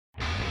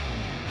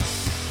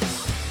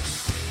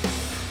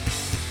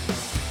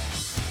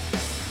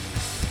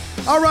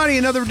Alrighty,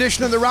 another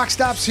edition of the Rock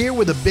Stops here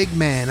with a big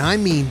man. I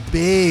mean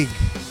big,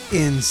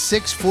 in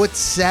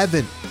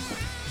 6'7".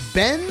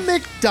 Ben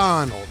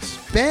McDonald.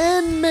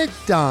 Ben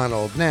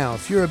McDonald. Now,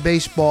 if you're a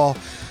baseball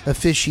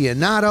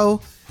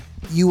aficionado,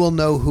 you will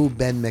know who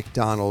Ben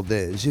McDonald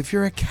is. If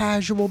you're a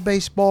casual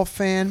baseball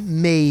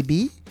fan,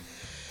 maybe.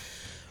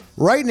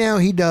 Right now,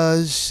 he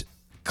does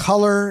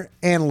color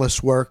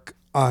analyst work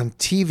on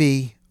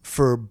TV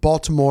for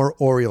Baltimore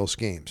Orioles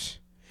games.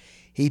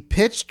 He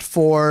pitched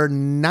for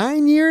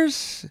 9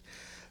 years.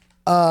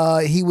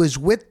 He was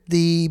with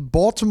the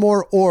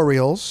Baltimore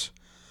Orioles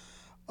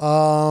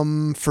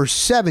for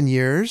 7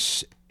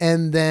 years.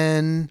 And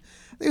then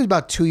I think it was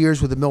about 2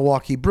 years with the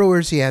Milwaukee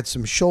Brewers. He had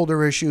some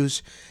shoulder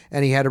issues,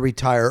 and he had to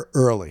retire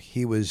early.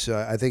 He was,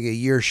 I think, a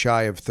year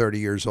shy of 30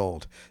 years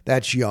old.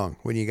 That's young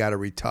when you got to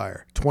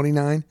retire.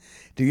 29?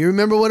 Do you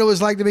remember what it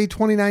was like to be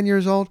 29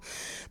 years old?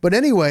 But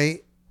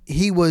anyway,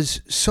 he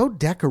was so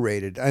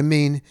decorated. I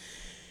mean,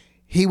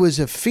 he was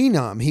a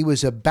phenom. He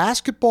was a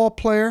basketball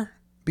player,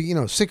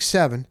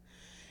 6'7",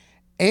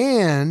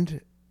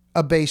 and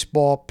a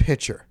baseball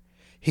pitcher.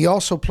 He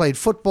also played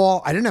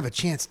football. I didn't have a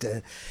chance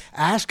to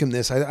ask him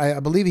this.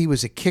 I believe he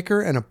was a kicker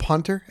and a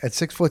punter at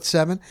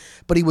 6'7",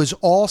 but he was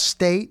all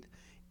state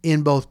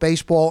in both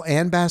baseball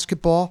and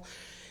basketball.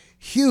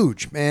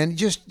 Huge, man.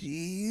 Just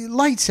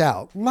lights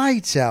out,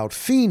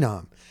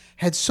 phenom.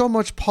 Had so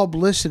much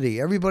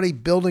publicity, everybody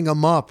building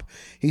him up.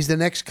 He's the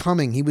next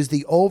coming. He was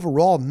the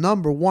overall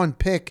number one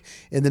pick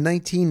in the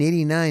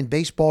 1989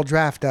 baseball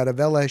draft out of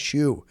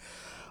LSU.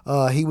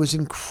 He was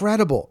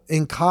incredible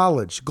in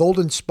college.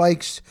 Golden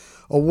Spikes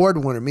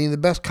award winner, the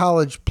best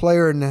college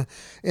player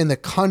in the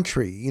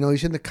country.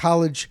 He's in the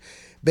College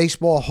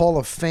Baseball Hall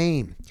of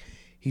Fame.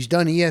 He's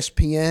done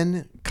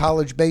ESPN,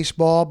 college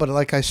baseball, but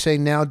like I say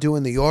now,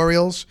 doing the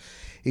Orioles.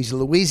 He's a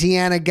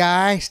Louisiana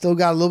guy, still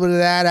got a little bit of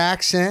that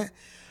accent.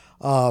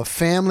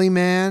 Family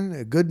man,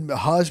 a good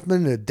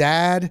husband, a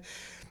dad,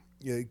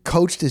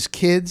 coached his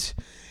kids.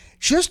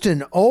 Just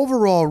an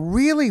overall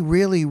really,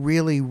 really,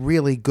 really,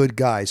 really good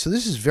guy. So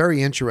this is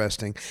very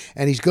interesting.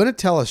 And he's going to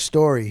tell a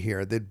story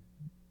here that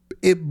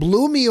it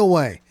blew me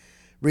away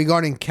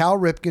regarding Cal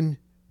Ripken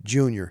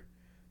Jr.,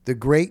 the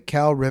great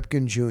Cal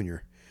Ripken Jr.,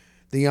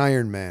 the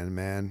Iron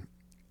Man.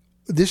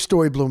 This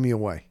story blew me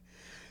away.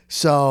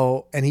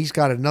 So, and he's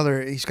got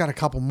a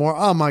couple more.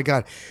 Oh my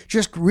God.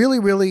 Just really,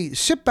 really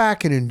sit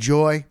back and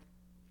enjoy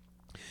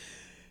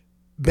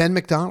Ben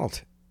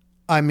McDonald.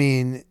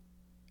 And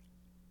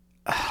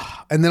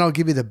then I'll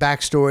give you the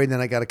backstory. And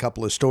then I got a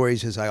couple of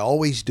stories, as I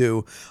always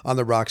do on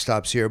the Rock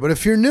Stops here. But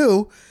if you're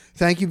new,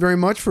 thank you very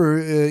much for,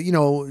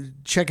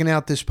 checking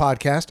out this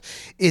podcast.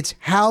 It's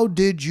how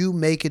did you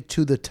make it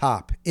to the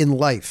top in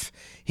life?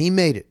 He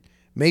made it.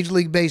 Major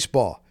League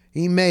Baseball.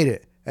 He made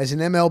it. As an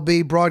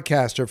MLB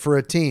broadcaster for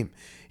a team.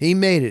 He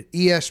made it.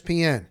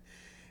 ESPN.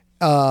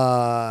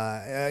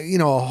 A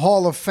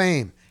Hall of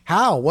Fame.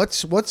 How?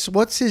 What's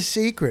his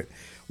secret?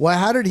 Well,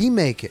 how did he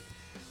make it?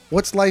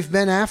 What's life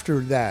been after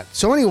that?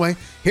 So anyway,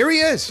 here he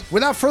is.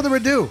 Without further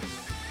ado,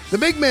 the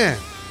big man,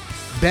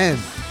 Ben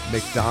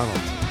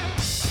McDonald.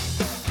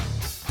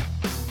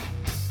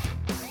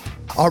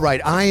 All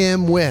right, I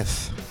am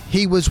with.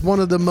 He was one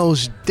of the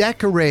most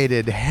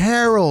decorated,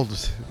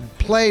 heralded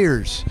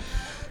players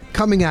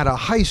coming out of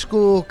high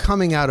school,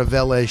 coming out of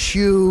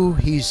LSU.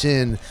 He's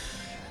in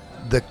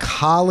the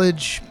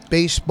College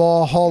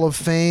Baseball Hall of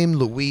Fame,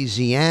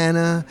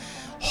 Louisiana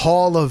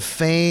Hall of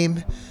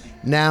Fame.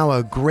 Now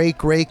a great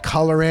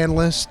color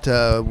analyst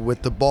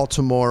with the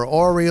Baltimore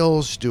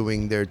Orioles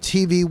doing their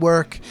TV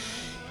work.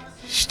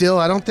 Still,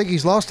 I don't think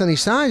he's lost any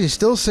size. He's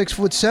still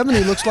 6'7".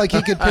 He looks like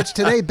he could pitch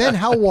today. Ben,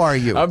 how are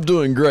you? I'm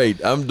doing great.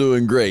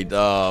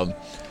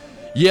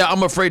 Yeah,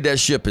 I'm afraid that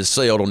ship has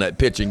sailed on that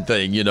pitching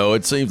thing.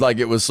 It seems like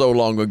it was so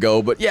long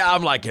ago. But, yeah,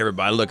 I'm like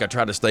everybody. Look, I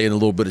try to stay in a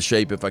little bit of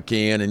shape if I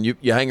can. And you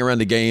hang around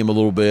the game a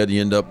little bit.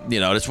 You end up,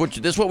 that's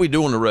what we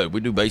do on the road. We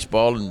do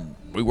baseball, and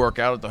we work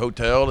out at the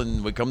hotel,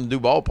 and we come to do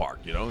ballpark.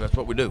 That's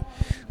what we do.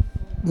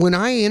 When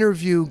I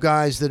interview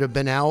guys that have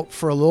been out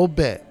for a little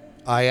bit,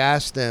 I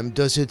asked them,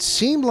 does it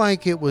seem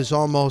like it was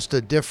almost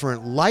a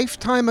different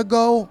lifetime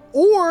ago?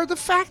 Or the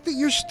fact that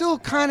you're still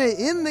kind of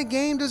in the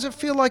game, does it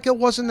feel like it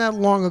wasn't that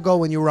long ago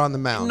when you were on the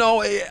mound?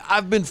 No,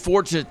 I've been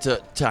fortunate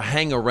to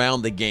hang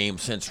around the game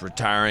since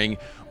retiring,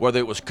 whether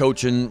it was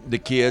coaching the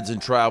kids in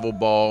travel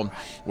ball,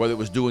 whether it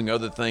was doing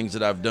other things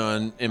that I've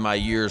done in my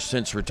years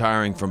since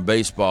retiring from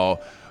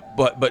baseball.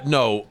 But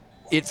no,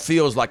 it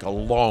feels like a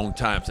long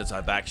time since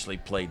I've actually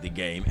played the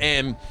game.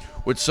 And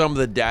with some of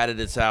the data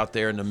that's out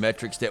there and the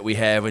metrics that we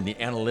have in the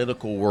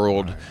analytical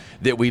world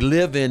that we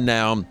live in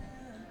now,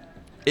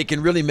 it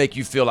can really make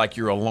you feel like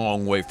you're a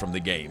long way from the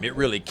game. It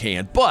really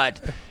can. But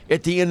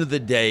at the end of the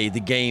day,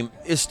 the game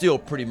is still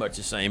pretty much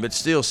the same. It's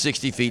still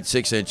 60 feet,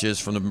 6 inches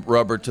from the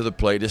rubber to the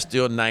plate. It's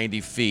still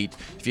 90 feet.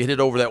 If you hit it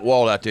over that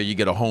wall out there, you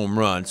get a home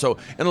run. So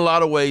in a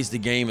lot of ways, the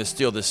game is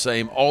still the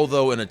same,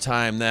 although in a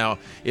time now,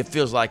 it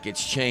feels like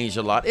it's changed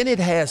a lot. And it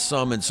has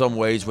some in some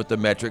ways with the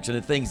metrics and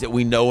the things that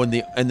we know and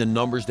the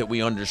numbers that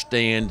we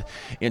understand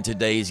in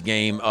today's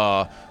game.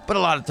 But a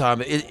lot of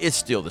time, it's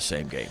still the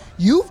same game.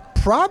 You've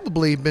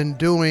probably been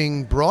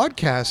doing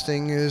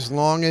broadcasting as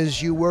long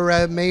as you were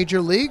a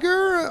major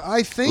leaguer.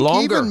 I think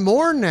Longer. even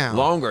more now.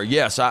 Longer,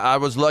 yes. I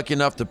was lucky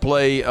enough to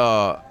play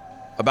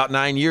about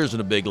 9 years in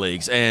the big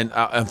leagues, and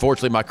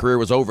unfortunately my career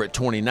was over at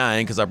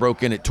 29 because I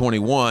broke in at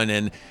 21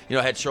 and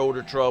I had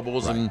shoulder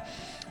troubles. Right. And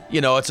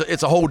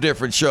it's a whole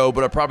different show,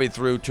 but I probably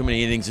threw too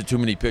many innings and too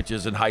many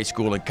pitches in high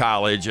school and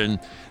college, and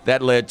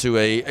that led to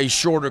a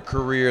shorter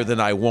career than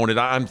I wanted.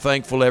 I'm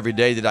thankful every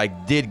day that I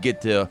did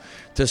get to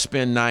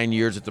spend 9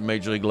 years at the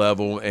major league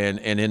level and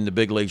in the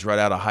big leagues right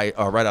out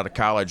of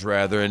college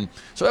rather. And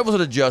so that was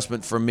an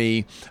adjustment for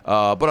me,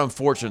 but I'm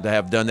fortunate to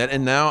have done that.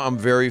 And now I'm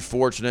very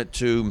fortunate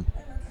to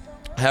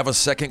have a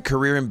second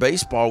career in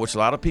baseball, which a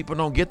lot of people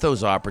don't get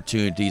those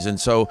opportunities. And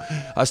so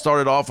I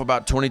started off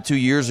about 22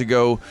 years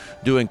ago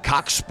doing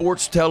Cox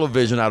Sports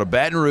Television out of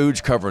Baton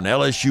Rouge covering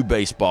LSU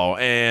baseball.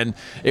 And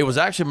it was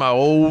actually my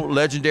old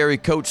legendary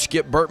coach,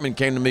 Skip Burtman,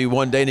 came to me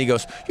one day and he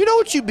goes, "You know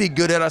what you'd be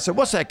good at?" I said,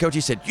 "What's that, Coach?"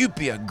 He said, "You'd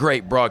be a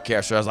great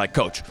broadcaster." I was like,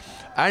 "Coach,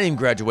 I didn't even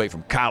graduate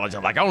from college."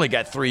 I'm like, "I only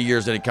got 3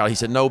 years in college." He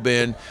said, "No,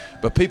 Ben,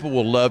 but people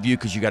will love you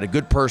because you got a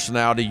good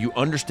personality. You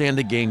understand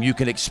the game. You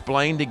can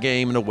explain the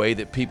game in a way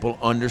that people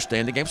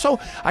understand the game." So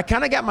I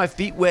kind of got my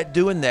feet wet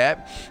doing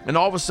that, and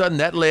all of a sudden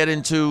that led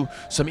into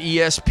some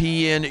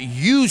ESPN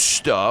U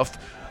stuff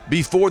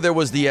before there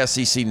was the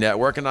SEC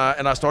network, and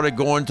I started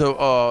going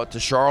to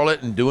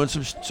Charlotte and doing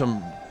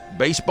some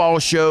baseball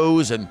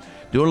shows and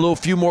doing a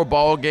few more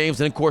ball games.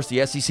 And of course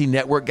the SEC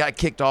network got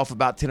kicked off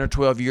about 10 or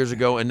 12 years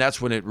ago, and that's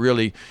when it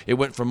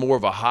went from more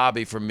of a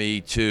hobby for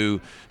me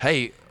to,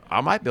 hey, I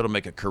might be able to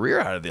make a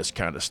career out of this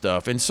kind of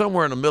stuff. And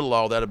somewhere in the middle of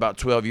all that, about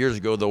 12 years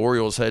ago, the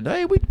Orioles said,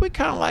 "Hey, we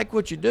kind of like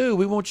what you do.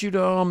 We want you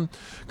to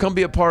come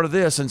be a part of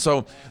this." And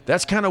so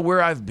that's kind of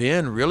where I've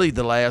been really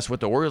with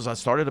the Orioles. I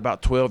started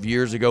about 12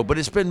 years ago, but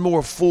it's been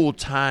more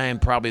full-time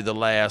probably the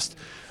last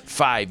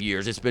 5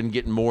 years. It's been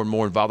getting more and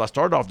more involved. I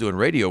started off doing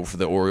radio for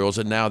the Orioles,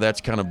 and now that's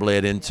kind of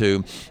bled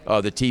into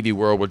the TV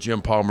world where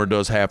Jim Palmer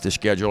does half the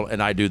schedule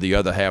and I do the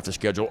other half the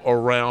schedule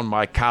around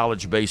my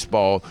college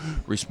baseball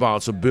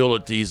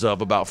responsibilities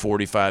of about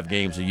 45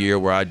 games a year,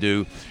 where I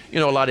do a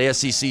lot of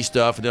SEC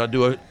stuff, and then I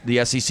do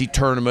the SEC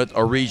tournament,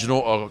 a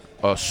regional,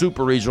 a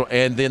super regional,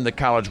 and then the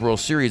College World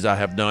Series I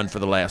have done for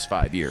the last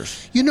 5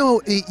 years.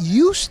 It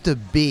used to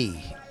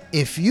be,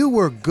 if you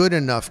were good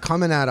enough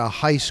coming out of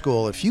high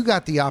school, if you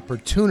got the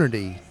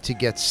opportunity to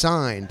get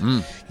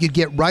signed, you'd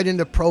get right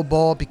into pro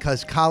ball,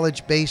 because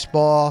college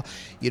baseball,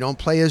 you don't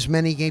play as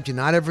many games. You're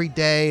not every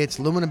day. It's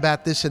looming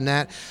about this and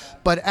that.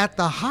 But at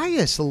the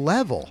highest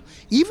level,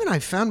 even I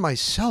found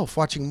myself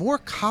watching more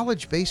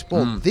college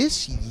baseball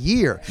this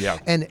year. Yeah.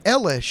 And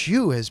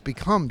LSU has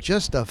become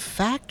just a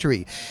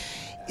factory.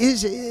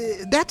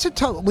 That's a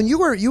tough. When you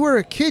were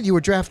a kid, you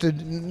were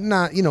drafted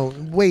not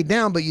way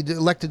down, but you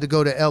elected to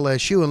go to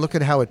LSU, and look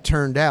at how it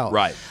turned out.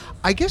 Right.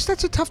 I guess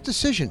that's a tough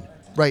decision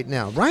right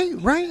now. Right.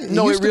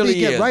 No, it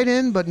really is. Get right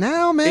in, but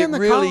now, man, it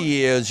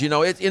really is.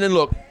 And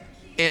look.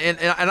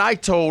 And I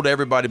told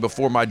everybody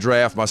before my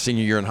draft, my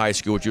senior year in high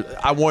school,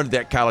 I wanted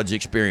that college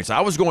experience.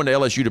 I was going to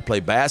LSU to play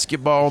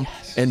basketball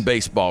and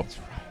baseball.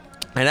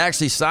 And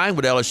actually signed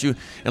with LSU.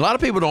 And a lot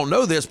of people don't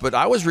know this, but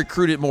I was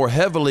recruited more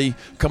heavily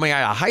coming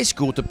out of high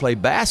school to play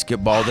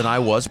basketball than I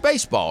was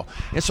baseball.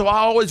 And so I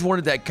always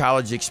wanted that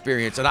college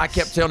experience. And I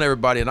kept telling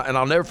everybody, and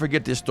I'll never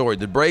forget this story,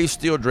 the Braves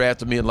still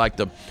drafted me in like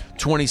the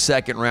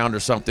 22nd round or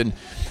something.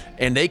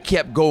 And they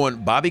kept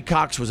going. Bobby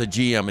Cox was a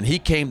GM, and he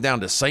came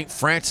down to St.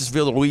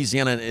 Francisville,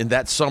 Louisiana, in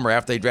that summer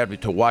after they drafted me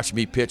to watch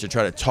me pitch and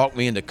try to talk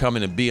me into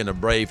coming and being a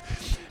Brave.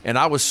 And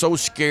I was so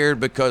scared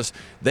because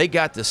they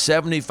got the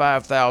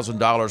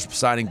 $75,000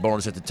 signing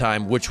bonus at the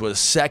time, which was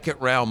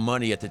second-round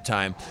money at the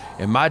time.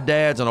 And my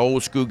dad's an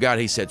old-school guy.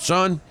 He said,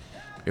 "Son,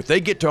 if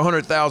they get to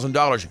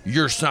 $100,000,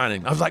 you're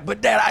signing." I was like, "But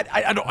Dad,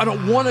 I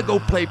don't want to go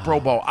play pro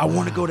ball. I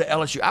want to go to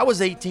LSU." I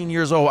was 18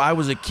 years old. I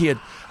was a kid.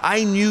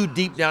 I knew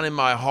deep down in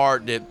my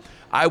heart that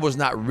I was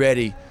not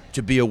ready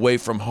to be away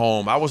from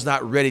home. I was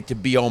not ready to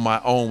be on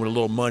my own with a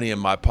little money in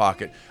my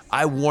pocket.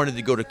 I wanted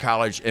to go to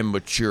college and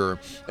mature.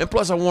 And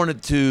plus, I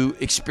wanted to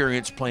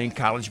experience playing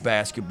college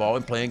basketball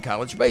and playing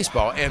college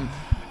baseball. And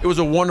it was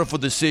a wonderful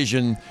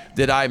decision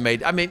that I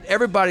made. I mean,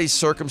 everybody's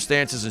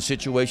circumstances and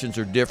situations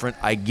are different.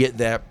 I get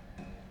that.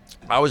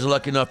 I was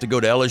lucky enough to go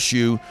to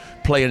LSU,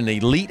 play in an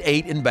Elite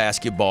Eight in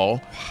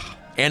basketball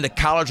and a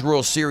College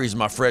World Series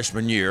my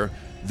freshman year,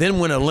 then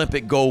win an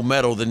Olympic gold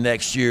medal the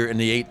next year in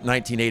the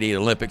 1988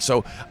 Olympics.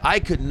 So I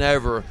could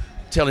never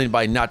tell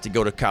anybody not to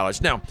go to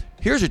college. Now,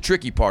 here's a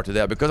tricky part to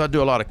that, because I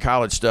do a lot of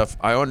college stuff.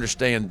 I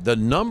understand the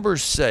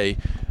numbers say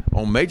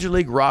on Major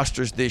League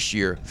rosters this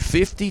year,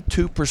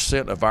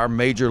 52% of our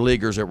major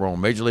leaguers that were on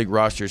Major League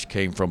rosters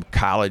came from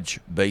college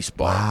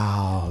baseball.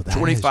 Wow, that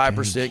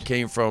 25%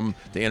 came from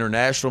the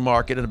international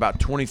market, and about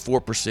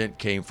 24%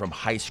 came from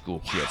high school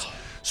kids.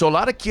 So a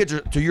lot of kids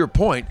are, to your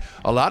point,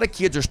 a lot of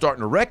kids are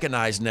starting to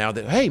recognize now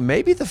that, hey,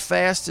 maybe the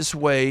fastest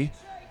way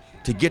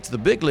to get to the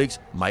big leagues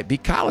might be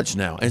college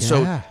now. And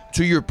so,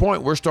 to your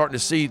point, we're starting to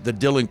see the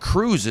Dylan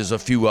Cruzes, a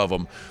few of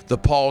them, the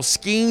Paul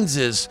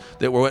Skeenses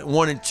that were at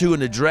 1 and 2 in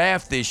the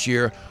draft this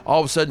year, all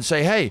of a sudden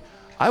say, hey,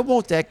 I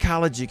want that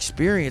college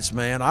experience,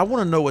 man. I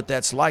want to know what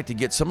that's like to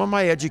get some of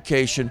my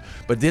education,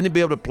 but then to be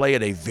able to play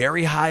at a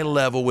very high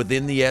level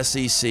within the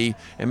SEC,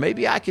 and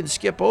maybe I can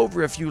skip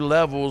over a few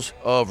levels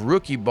of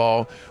rookie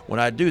ball when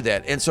I do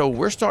that. And so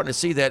we're starting to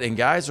see that, and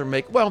guys are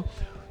making, well,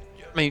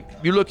 I mean,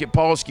 you look at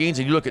Paul Skeens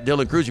and you look at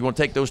Dylan Cruz, you want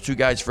to take those two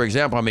guys, for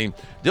example. I mean,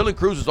 Dylan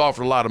Cruz was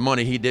offered a lot of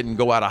money. He didn't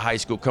go out of high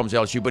school, comes to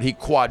LSU, but he's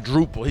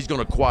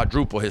going to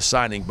quadruple his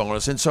signing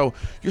bonus. And so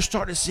you're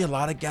starting to see a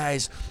lot of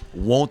guys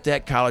want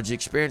that college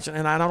experience,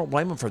 and I don't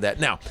blame them for that.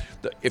 Now,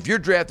 if you're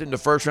drafted in the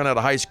first round out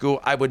of high school,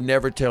 I would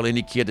never tell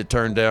any kid to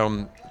turn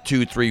down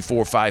 $2, $3,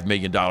 $4, $5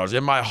 million.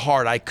 In my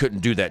heart, I couldn't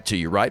do that to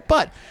you, right?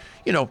 But,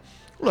 you know,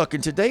 look, in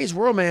today's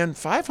world, man,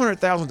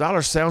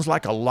 $500,000 sounds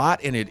like a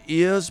lot, and it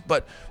is,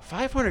 but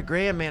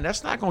 $500,000, man,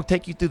 that's not going to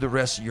take you through the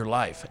rest of your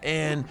life.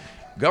 And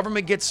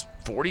government gets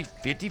 40,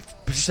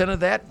 50% of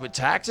that with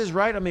taxes,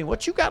 right? I mean,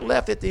 what you got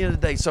left at the end of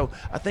the day? So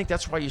I think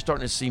that's why you're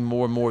starting to see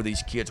more and more of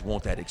these kids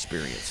want that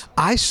experience.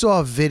 I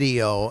saw a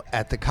video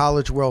at the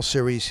College World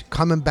Series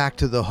coming back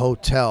to the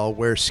hotel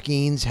where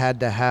Skeens had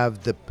to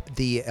have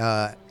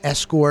the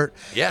escort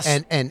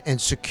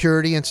and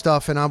security and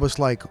stuff, and I was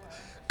like,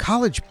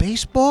 college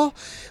baseball?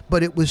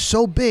 But it was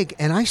so big,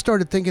 and I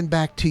started thinking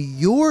back to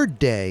your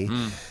day.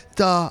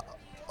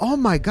 Oh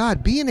my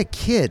God, being a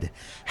kid,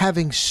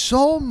 having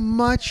so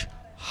much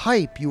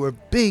hype. You were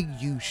big,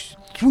 you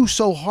threw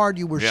so hard,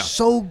 you were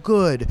so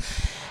good.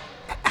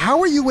 How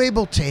were you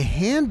able to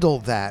handle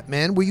that,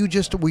 man? Were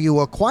you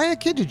a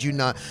quiet kid? Did you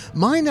not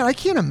mind that? I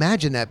can't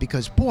imagine that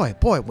because, boy,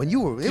 when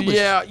you were, it was...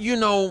 Yeah, you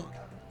know,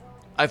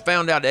 I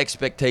found out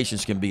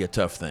expectations can be a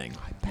tough thing.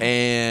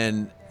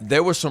 And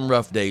there were some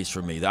rough days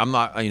for me. I'm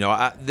not, you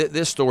know,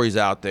 this story's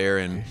out there,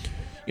 and,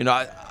 you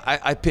know,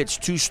 I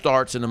pitched 2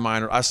 starts in the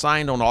minor. I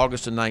signed on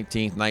August the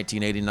 19th,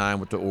 1989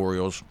 with the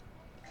Orioles.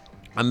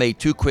 I made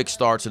 2 quick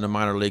starts in the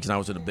minor leagues, and I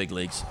was in the big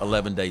leagues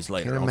 11 days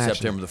later on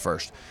September the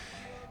 1st.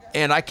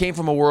 And I came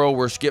from a world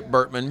where Skip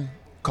Bertman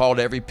called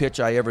every pitch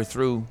I ever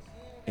threw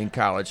in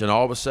college, and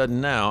all of a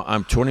sudden now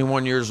I'm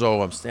 21 years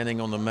old, I'm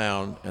standing on the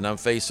mound, and I'm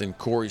facing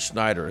Corey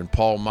Snyder and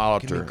Paul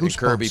Molitor and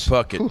Kirby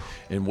Puckett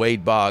and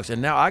Wade Boggs,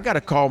 and now I got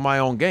to call my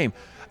own game.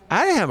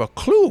 I didn't have a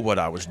clue what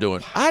I was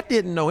doing. I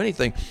didn't know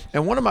anything.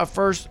 And one of my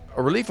first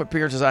relief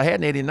appearances I had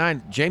in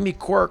 '89, Jamie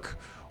Quirk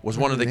was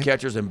one of the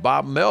catchers, and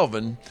Bob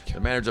Melvin,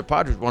 the manager of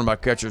Padres, one of my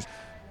catchers.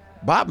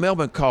 Bob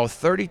Melvin called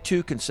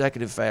 32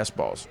 consecutive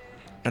fastballs,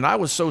 and I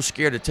was so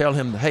scared to tell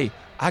him, hey,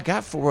 I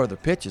got 4 other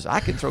pitches. I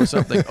can throw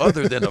something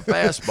other than a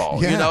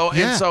fastball, you know?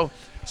 And so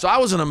I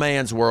was in a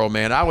man's world,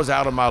 man. I was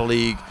out of my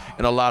league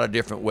in a lot of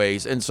different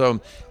ways. And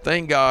so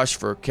thank gosh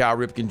for Cal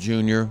Ripken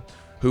Jr.,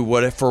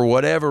 who, for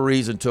whatever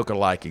reason, took a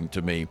liking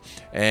to me.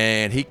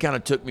 And he kind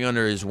of took me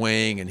under his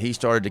wing, and he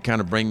started to kind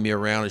of bring me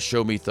around and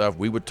show me stuff.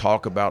 We would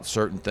talk about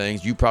certain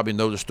things. You probably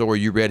know the story.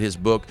 You read his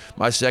book.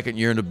 My second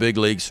year in the big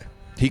leagues,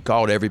 he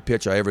called every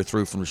pitch I ever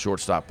threw from the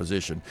shortstop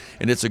position.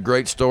 And it's a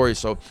great story.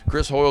 So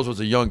Chris Hoyles was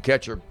a young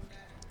catcher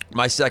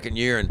my second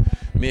year, and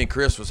me and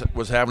Chris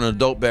was having an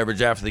adult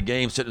beverage after the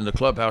game, sitting in the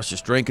clubhouse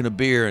just drinking a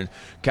beer, and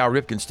Cal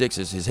Ripken sticks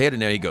his head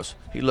in there.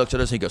 He looks at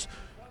us, and he goes,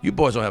 you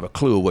boys don't have a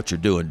clue of what you're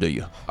doing, do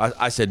you?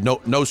 I said, no,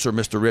 sir,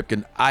 Mr.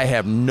 Ripken. I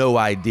have no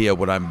idea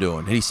what I'm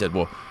doing. And he said,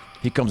 well,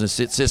 he comes and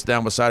sits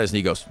down beside us, and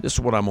he goes, this is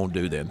what I'm going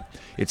to do then.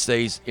 It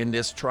stays in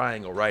this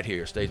triangle right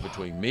here. It stays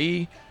between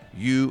me,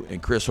 you, and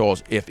Chris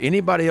Hoyles. If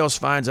anybody else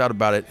finds out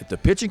about it, if the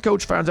pitching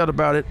coach finds out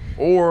about it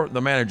or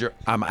the manager,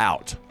 I'm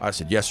out. I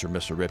said, yes, sir,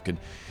 Mr. Ripken.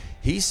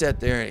 He sat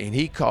there and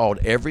he called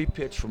every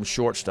pitch from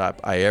shortstop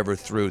I ever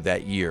threw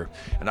that year.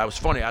 And I was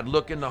funny. I'd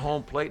look in the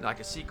home plate, and I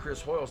could see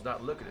Chris Hoyles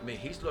not looking at me.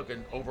 He's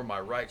looking over my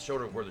right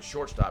shoulder where the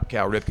shortstop,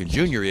 Cal Ripken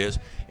Jr., is.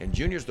 And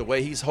Jr.'s the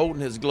way he's holding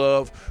his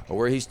glove or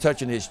where he's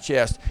touching his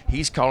chest,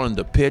 he's calling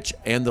the pitch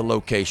and the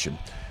location.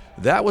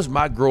 That was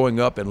my growing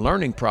up and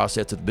learning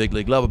process at the big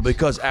league level,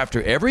 because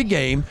after every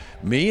game,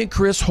 me and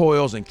Chris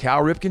Hoyles and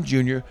Cal Ripken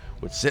Jr.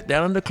 would sit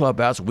down in the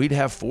clubhouse. We'd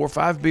have 4 or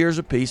 5 beers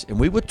apiece, and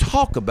we would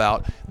talk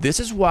about,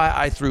 this is why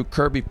I threw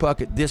Kirby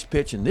Puckett this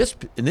pitch in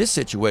this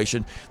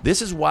situation.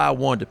 This is why I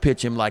wanted to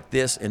pitch him like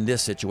this in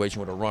this situation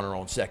with a runner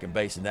on second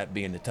base, and that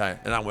being the time.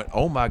 And I went,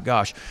 oh my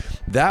gosh,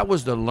 that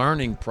was the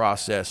learning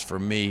process for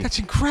me. That's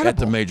incredible. At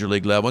the major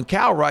league level. And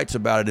Cal writes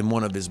about it in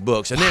one of his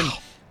books. And then,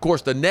 of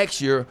course, the next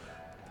year,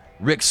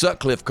 Rick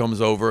Sutcliffe comes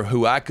over,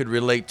 who I could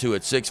relate to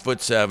at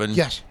 6'7".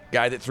 Yes.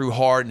 guy that threw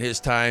hard in his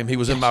time. He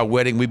was in my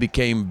wedding. We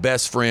became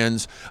best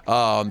friends.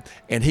 And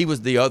he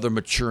was the other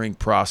maturing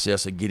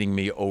process of getting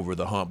me over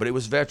the hump. But it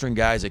was veteran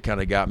guys that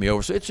kind of got me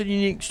over. So it's a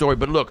unique story.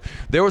 But look,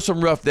 there were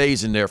some rough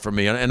days in there for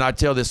me. And I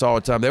tell this all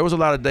the time. There was a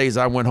lot of days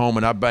I went home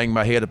and I banged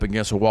my head up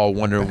against a wall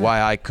wondering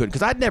why I couldn't.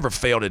 Because I'd never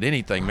failed at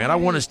anything, man. I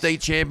won a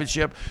state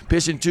championship,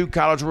 pitched in 2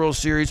 College World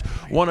Series,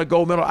 won a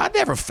gold medal. I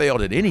never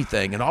failed at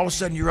anything. And all of a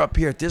sudden you're up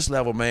here at this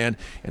level, man.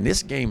 And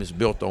this game is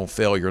built on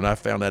failure. And I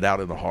found that out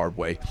in the hard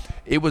way.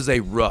 It was a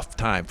rough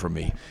time for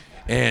me.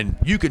 And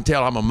you can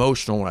tell I'm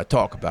emotional when I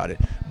talk about it.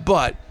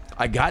 But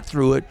I got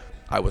through it.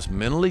 I was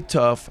mentally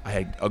tough. I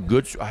had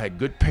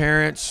good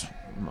parents,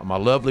 my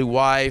lovely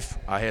wife.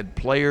 I had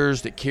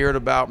players that cared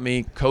about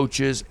me,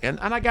 coaches, and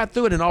I got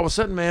through it. And all of a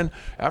sudden, man,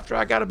 after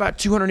I got about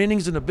 200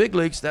 innings in the big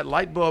leagues, that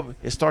light bulb,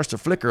 it starts to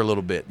flicker a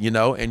little bit,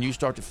 and you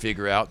start to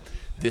figure out,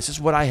 this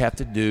is what I have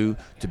to do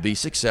to be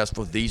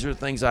successful. These are the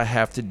things I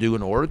have to do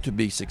in order to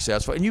be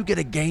successful. And you get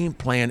a game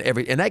plan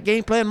and that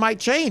game plan might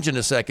change in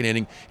the second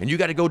inning, and you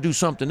got to go do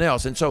something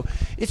else. And so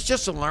it's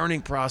just a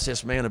learning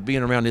process, man, of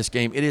being around this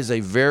game. It is a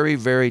very,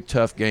 very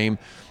tough game,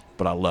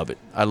 but I love it.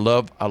 I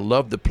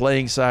love the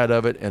playing side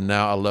of it, and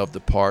now I love the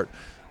part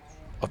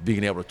of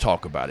being able to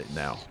talk about it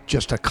now.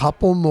 Just a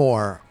couple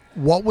more.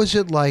 What was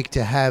it like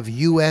to have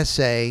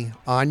USA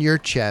on your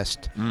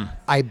chest?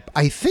 I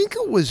think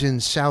it was in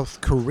South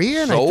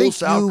Korea, and I think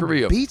South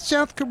Korea beat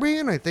South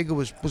Korea, and I think it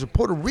was it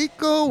Puerto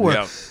Rico? Or,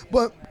 yeah.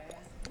 But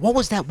what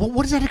was that?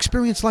 What is that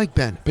experience like,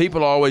 Ben?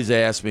 People always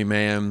ask me,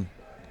 man,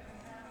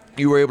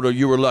 you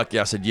were lucky.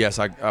 I said, yes,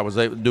 I was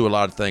able to do a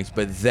lot of things.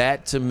 But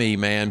that, to me,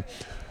 man,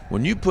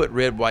 when you put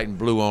red, white, and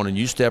blue on and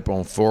you step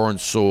on foreign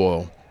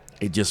soil,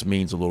 it just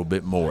means a little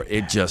bit more.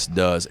 It just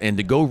does. And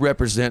to go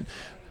represent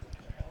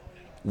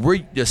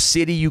the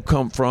city you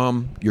come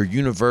from, your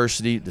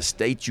university, the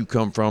state you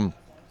come from,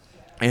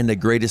 and the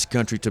greatest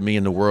country to me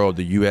in the world,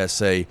 the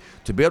USA,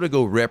 to be able to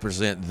go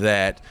represent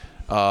that,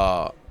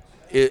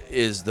 it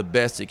is the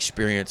best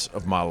experience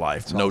of my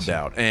life. That's no awesome.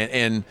 Doubt.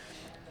 And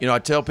I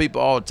tell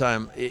people all the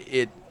time,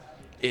 it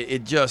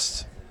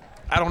just,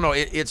 I don't know,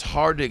 it's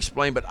hard to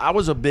explain, but I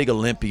was a big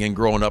Olympian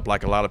growing up,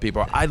 like a lot of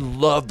people are. I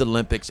loved the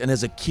Olympics, and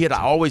as a kid,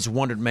 I always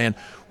wondered, man,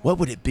 what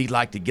would it be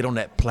like to get on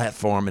that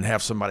platform and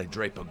have somebody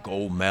drape a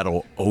gold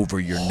medal over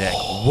your neck?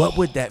 What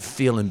would that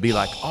feeling be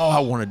like? Oh,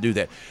 I want to do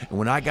that. And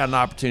when I got an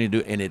opportunity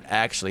to do it, and it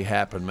actually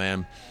happened,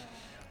 man,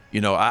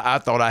 I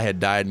thought I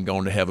had died and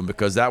gone to heaven,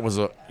 because that was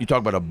you talk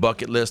about a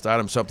bucket list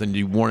item, something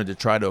you wanted to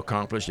try to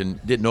accomplish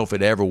and didn't know if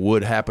it ever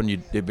would happen.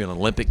 There'd be an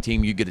Olympic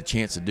team, you get a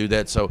chance to do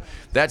that. So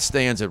that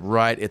stands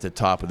right at the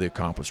top of the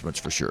accomplishments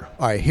for sure.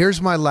 All right,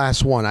 here's my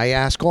last one. I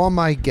ask all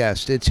my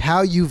guests, it's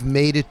how you've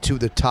made it to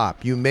the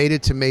top. You made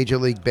it to Major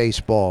League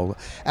Baseball.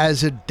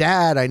 As a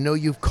dad, I know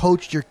you've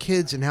coached your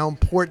kids and how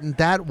important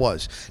that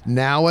was.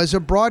 Now as a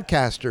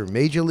broadcaster,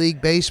 Major League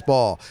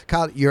Baseball,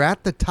 you're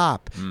at the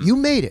top. You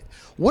made it.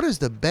 What is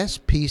the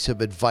best piece of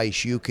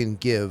advice you can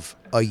give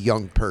a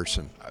young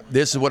person?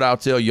 This is what I'll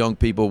tell young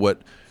people,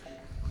 what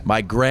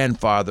my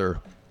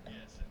grandfather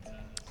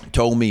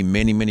told me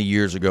many, many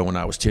years ago when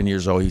I was 10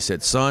 years old. He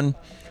said, son,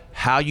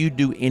 how you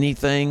do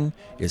anything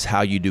is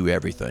how you do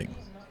everything.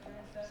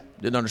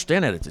 Didn't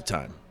understand that at the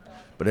time.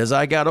 But as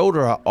I got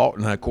older,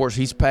 and of course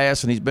he's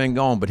passed and he's been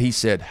gone, but he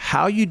said,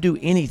 how you do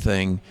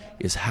anything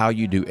is how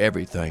you do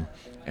everything.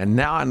 And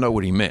now I know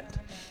what he meant.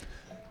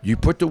 You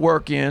put the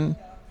work in.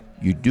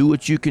 You do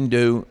what you can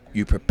do.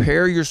 You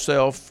prepare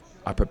yourself.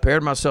 I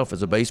prepared myself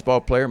as a baseball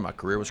player. My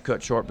career was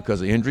cut short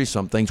because of injury,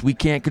 some things we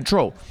can't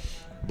control.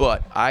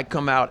 But I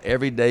come out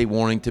every day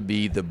wanting to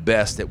be the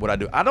best at what I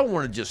do. I don't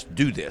want to just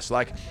do this.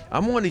 Like,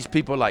 I'm one of these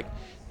people, like,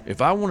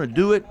 if I want to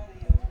do it,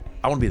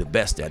 I want to be the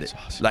best at it.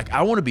 Awesome. Like,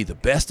 I want to be the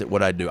best at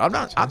what I do. I'm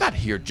not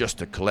here just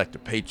to collect a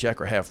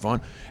paycheck or have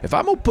fun. If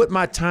I'm going to put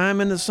my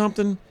time into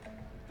something,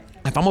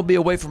 if I'm going to be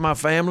away from my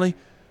family,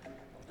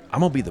 I'm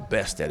going to be the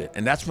best at it.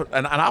 And that's what,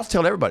 and I'll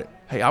tell everybody,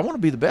 hey, I want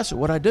to be the best at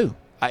what I do.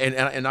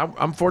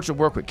 I'm fortunate to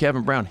work with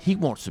Kevin Brown. He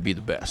wants to be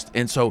the best.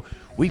 And so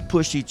we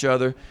push each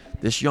other.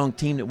 This young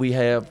team that we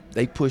have,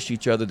 they push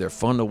each other. They're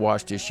fun to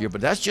watch this year.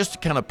 But that's just the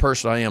kind of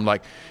person I am.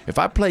 Like, if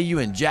I play you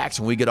in jacks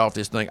when we get off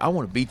this thing, I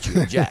want to beat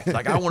you in jacks.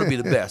 Like, I want to be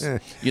the best.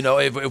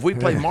 If we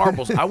play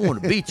marbles, I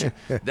want to beat you.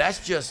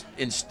 That's just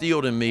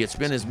instilled in me. It's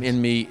been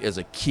in me as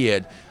a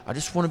kid. I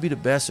just want to be the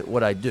best at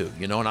what I do,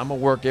 and I'm going to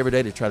work every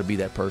day to try to be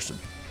that person.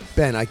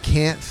 Ben, I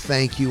can't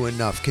thank you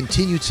enough.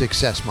 Continued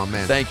success, my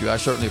man. Thank you. I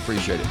certainly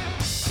appreciate it.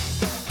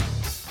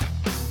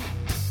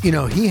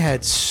 He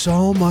had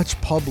so much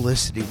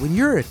publicity. When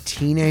you're a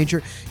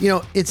teenager,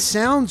 it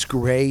sounds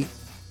great.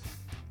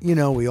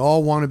 We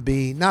all want to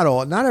be, not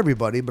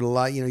everybody, but a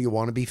lot, you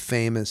want to be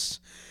famous.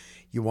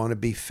 You want to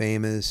be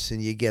famous,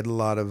 and you get a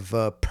lot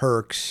of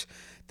perks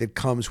that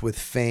comes with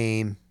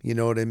fame. You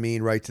know what I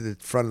mean? Right to the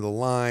front of the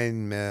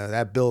line.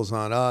 That bill's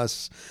on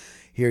us.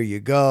 Here you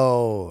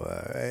go.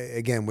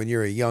 Again, when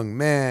you're a young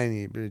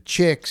man,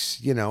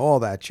 chicks, all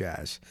that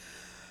jazz.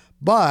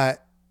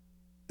 But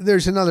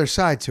there's another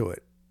side to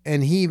it.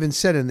 And he even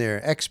said in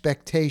there,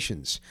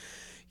 expectations.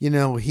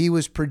 He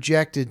was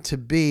projected to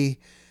be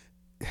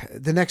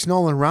the next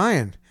Nolan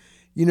Ryan,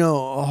 a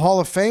Hall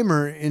of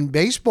Famer in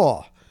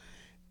baseball.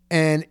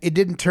 And it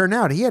didn't turn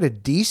out. He had a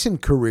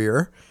decent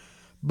career,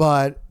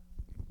 but,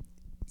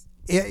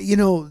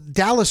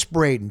 Dallas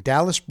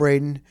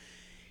Braden,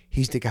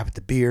 he's the guy with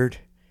the beard.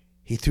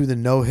 He threw the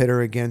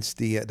no-hitter against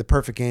the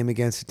perfect game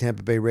against the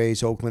Tampa Bay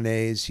Rays, Oakland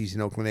A's. He's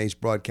an Oakland A's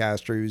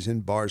broadcaster. He was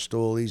in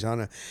Barstool. He's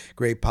on a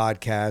great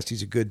podcast.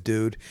 He's a good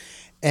dude.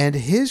 And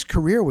his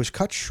career was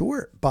cut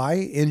short by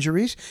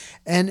injuries.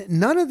 And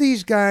none of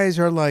these guys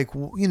are like,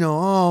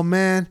 oh,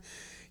 man,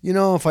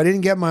 if I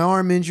didn't get my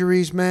arm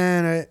injuries,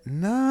 man.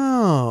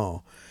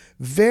 No.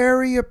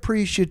 Very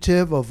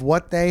appreciative of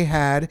what they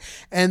had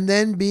and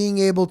then being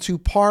able to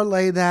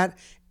parlay that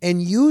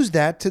and use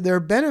that to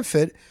their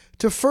benefit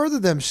to further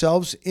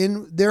themselves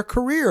in their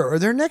career or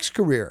their next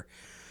career.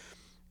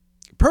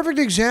 Perfect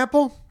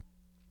example,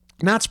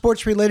 not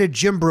sports related,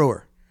 Jim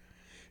Brewer.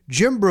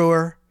 Jim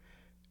Brewer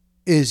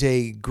is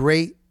a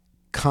great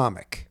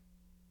comic.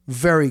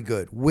 Very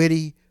good.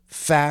 Witty,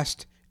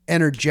 fast,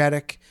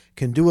 energetic,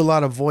 can do a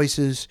lot of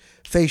voices,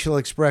 facial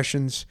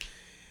expressions.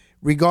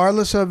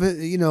 Regardless of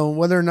it,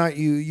 whether or not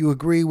you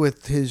agree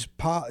with his,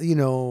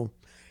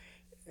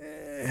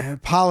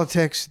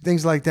 politics,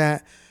 things like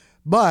that.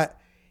 But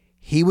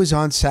he was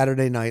on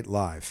Saturday Night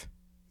Live,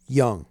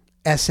 young,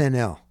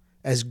 SNL,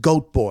 as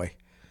Goat Boy.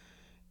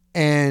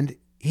 And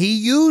he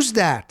used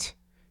that.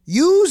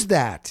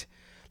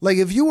 Like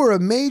if you were a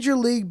Major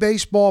League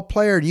Baseball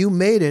player and you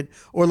made it,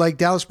 or like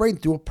Dallas Braden,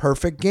 threw a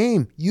perfect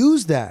game,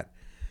 use that.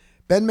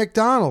 Ben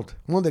McDonald,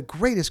 one of the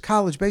greatest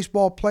college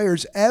baseball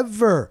players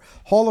ever,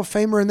 Hall of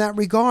Famer in that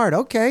regard.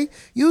 Okay,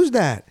 use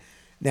that.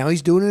 Now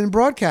he's doing it in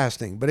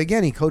broadcasting. But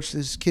again, he coached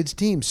his kids'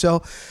 team.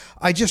 So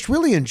I just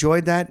really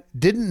enjoyed that.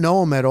 Didn't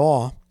know him at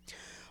all.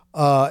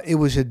 It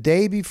was a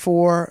day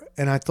before,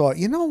 and I thought,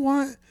 you know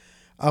what?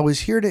 I was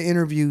here to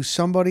interview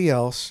somebody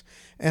else,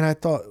 and I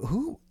thought,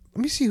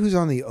 let me see who's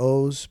on the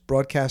O's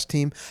broadcast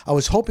team. I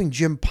was hoping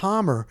Jim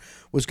Palmer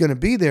was going to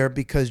be there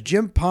because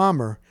Jim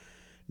Palmer,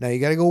 now you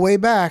got to go way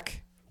back.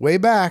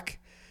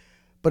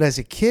 But as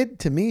a kid,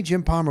 to me,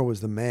 Jim Palmer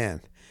was the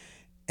man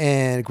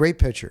and a great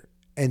pitcher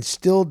and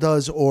still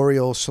does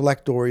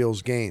select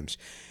Orioles games.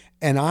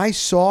 And I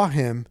saw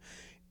him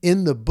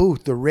in the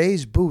booth, the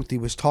Rays booth. He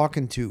was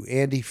talking to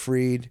Andy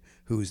Freed,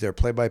 who's their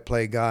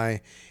play-by-play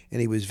guy,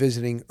 and he was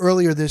visiting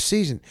earlier this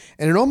season.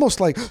 And it almost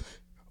like,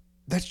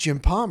 that's Jim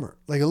Palmer.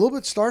 Like a little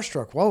bit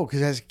starstruck. Whoa,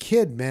 because as a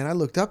kid, man, I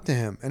looked up to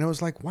him. And I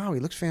was like, wow, he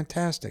looks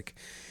fantastic.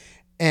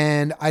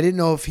 And I didn't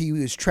know if he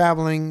was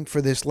traveling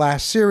for this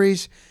last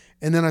series.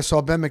 And then I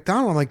saw Ben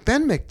McDonald. I'm like,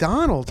 Ben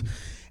McDonald?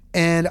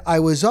 And I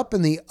was up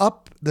in the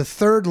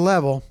third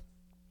level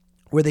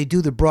where they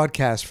do the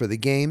broadcast for the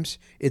games.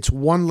 It's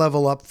one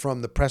level up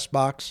from the press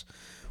box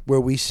where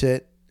we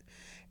sit.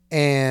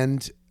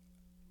 And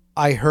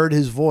I heard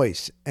his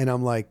voice. And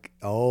I'm like,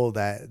 oh,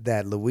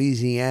 that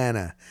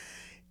Louisiana.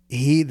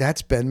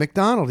 That's Ben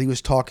McDonald. He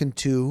was talking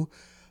to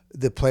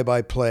the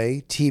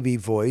play-by-play TV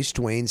voice,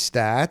 Dwayne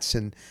Stats.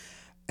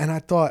 And I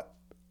thought,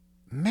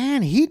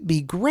 man, he'd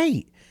be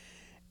great.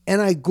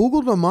 And I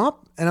Googled him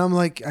up, and I'm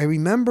like, I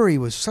remember he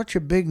was such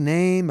a big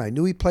name. I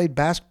knew he played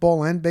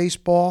basketball and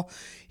baseball.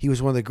 He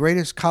was one of the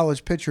greatest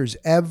college pitchers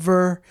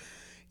ever.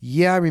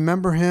 Yeah, I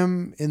remember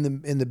him in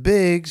the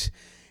bigs.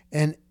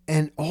 And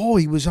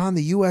he was on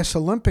the U.S.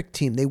 Olympic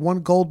team. They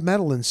won gold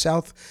medal in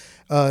South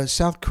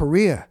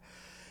Korea.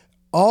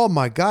 Oh,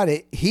 my God,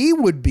 he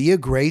would be a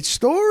great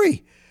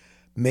story.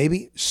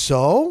 Maybe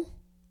so.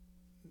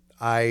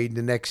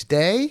 The next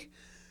day,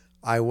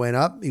 I went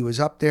up. He was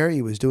up there.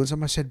 He was doing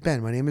something. I said,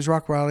 Ben, my name is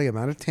Rock Riley. I'm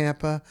out of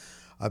Tampa.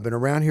 I've been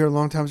around here a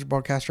long time as a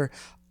broadcaster.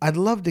 I'd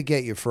love to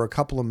get you for a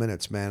couple of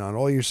minutes, man, on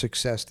all your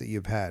success that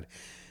you've had.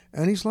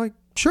 And he's like,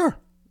 sure.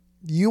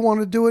 You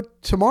want to do it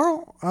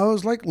tomorrow? I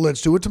was like,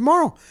 let's do it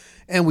tomorrow.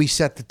 And we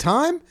set the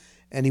time,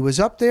 and he was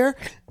up there.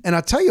 And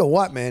I'll tell you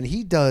what, man,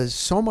 he does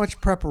so much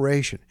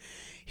preparation.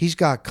 He's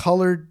got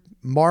colored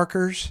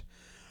markers.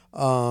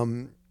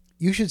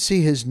 You should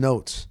see his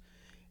notes.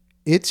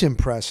 It's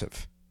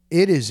impressive.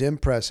 It is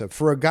impressive.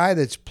 For a guy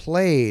that's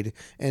played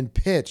and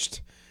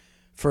pitched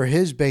for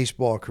his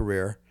baseball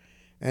career,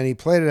 and he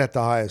played it at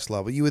the highest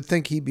level, you would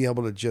think he'd be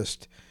able to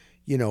just,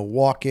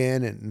 walk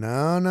in and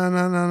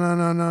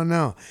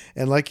no.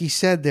 And like he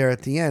said there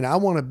at the end, I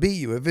want to beat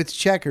you. If it's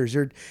checkers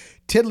or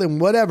tiddling,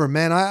 whatever,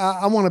 man,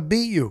 I want to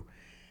beat you.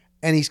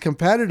 And he's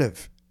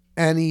competitive.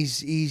 And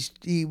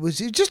he was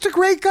just a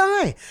great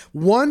guy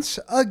once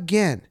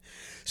again.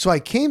 So I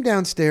came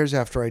downstairs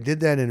after I did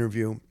that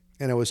interview,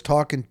 and I was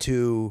talking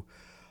to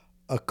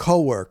a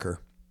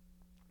coworker,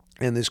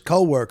 and this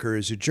coworker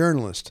is a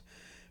journalist,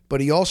 but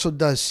he also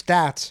does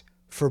stats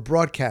for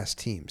broadcast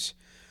teams.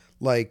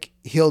 Like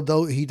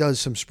he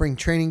does some spring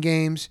training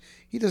games,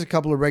 he does a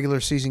couple of regular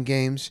season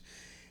games,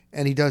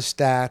 and he does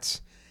stats,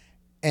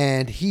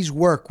 and he's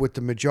worked with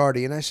the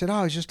majority. And I said,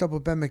 I was just up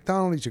with Ben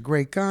McDonald. He's a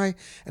great guy.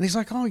 And he's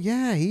like, oh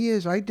yeah, he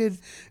is. I did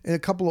a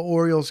couple of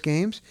Orioles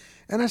games.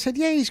 And I said,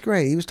 yeah, he's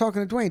great. He was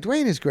talking to Dwayne.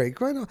 Dwayne is great.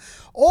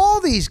 All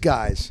these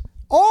guys,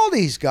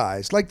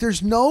 like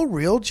there's no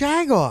real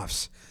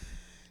jagoffs.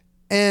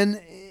 And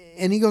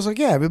he goes like,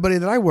 yeah, everybody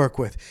that I work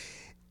with.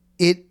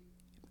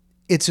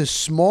 It's a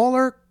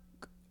smaller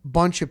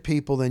bunch of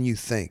people than you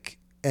think,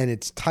 and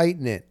it's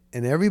tight-knit,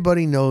 and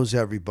everybody knows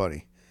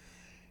everybody.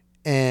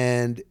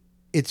 And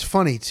it's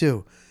funny,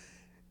 too.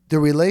 The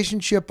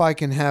relationship I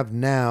can have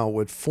now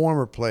with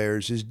former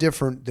players is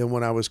different than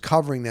when I was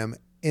covering them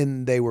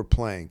and they were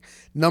playing.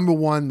 Number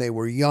one, they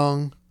were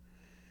young,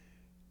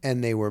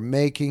 and they were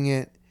making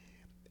it.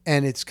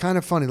 And it's kind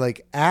of funny,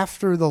 like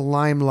after the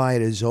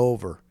limelight is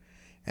over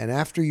and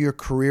after your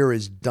career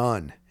is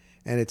done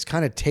and it's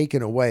kind of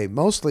taken away,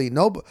 mostly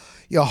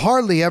you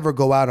hardly ever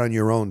go out on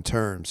your own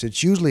terms.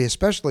 It's usually,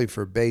 especially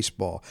for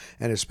baseball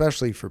and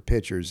especially for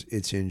pitchers,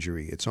 it's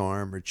injury, it's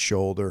arm, it's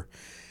shoulder,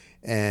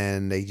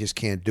 and they just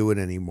can't do it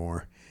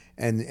anymore.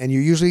 And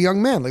you're usually a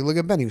young man. Like look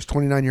at Ben, he was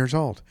 29 years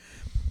old.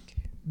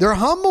 They're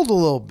humbled a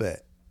little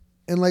bit.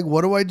 And like,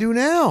 what do I do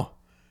now?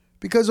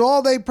 Because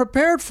all they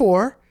prepared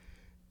for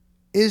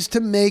is to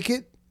make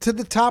it to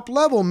the top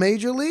level,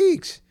 major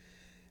leagues.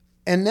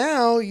 And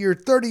now you're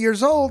 30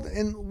 years old,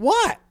 and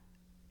what?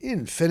 You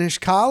didn't finish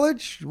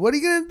college? What are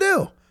you going to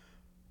do?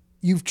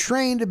 You've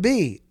trained to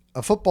be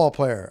a football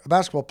player, a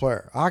basketball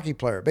player, a hockey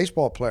player, a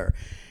baseball player,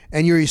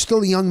 and you're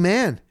still a young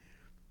man.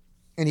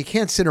 And you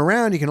can't sit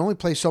around. You can only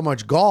play so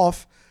much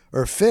golf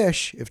or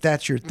fish if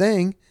that's your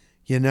thing,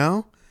 you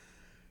know?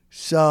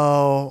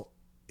 So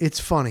it's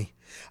funny.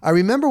 I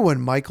remember when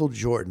Michael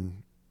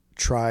Jordan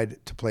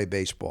tried to play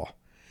baseball.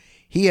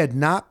 He had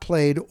not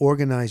played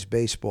organized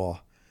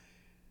baseball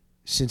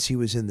since he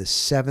was in the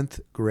 7th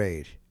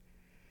grade.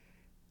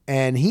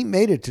 And he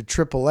made it to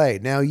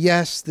AAA. Now,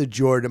 yes, the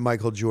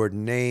Michael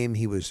Jordan name,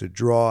 he was a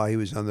draw. He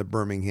was on the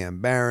Birmingham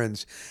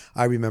Barons.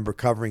 I remember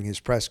covering his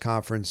press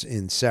conference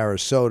in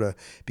Sarasota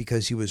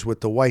because he was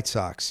with the White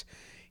Sox.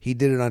 He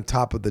did it on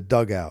top of the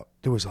dugout.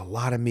 There was a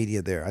lot of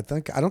media there. I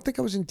don't think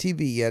I was in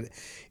TV yet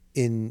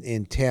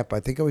in Tampa.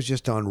 I think I was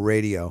just on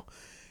radio,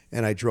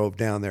 and I drove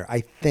down there,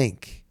 I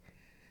think.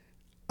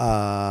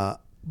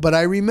 But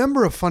I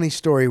remember a funny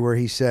story where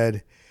he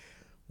said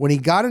when he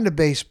got into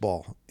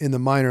baseball in the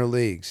minor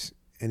leagues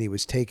and he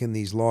was taking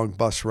these long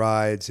bus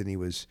rides and he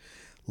was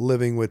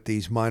living with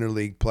these minor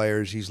league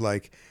players, he's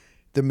like,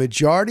 the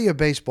majority of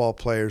baseball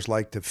players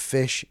like to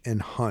fish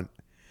and hunt.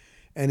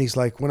 And he's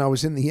like, when I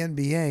was in the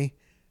NBA,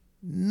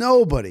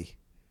 nobody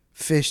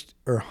fished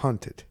or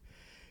hunted.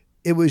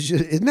 It was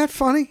just, isn't that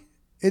funny?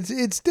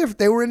 It's different.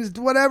 They were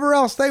into whatever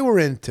else they were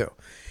into.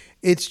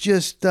 It's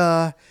just,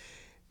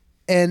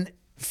 and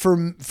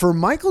for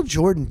Michael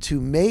Jordan to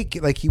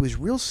make, like, he was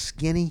real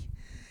skinny.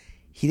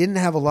 He didn't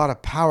have a lot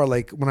of power.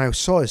 Like when I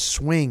saw his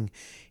swing,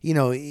 you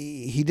know,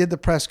 he did the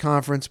press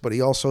conference, but he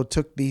also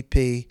took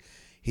BP.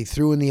 He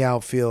threw in the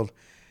outfield,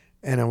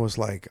 and I was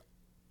like,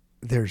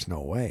 there's no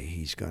way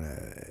he's going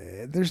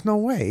to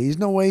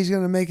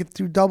make it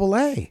through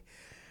AA.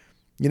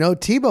 You know,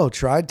 Tebow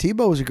tried.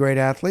 Tebow was a great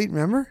athlete,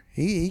 remember?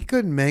 He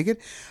couldn't make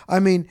it. I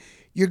mean,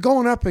 you're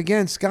going up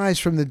against guys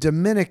from the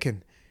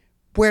Dominican,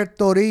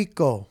 Puerto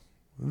Rico,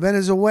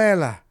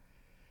 Venezuela,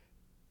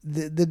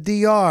 the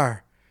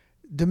DR,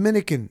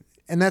 Dominican,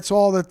 and that's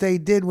all that they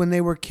did when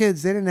they were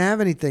kids. They didn't have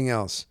anything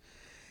else.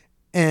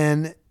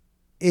 And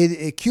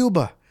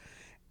Cuba.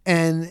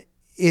 And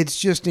it's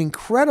just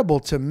incredible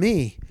to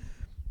me,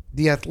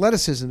 the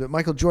athleticism that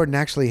Michael Jordan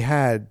actually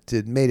had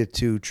made it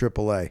to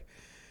AAA.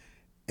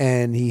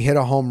 And he hit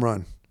a home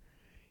run.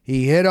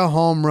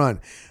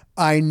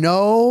 I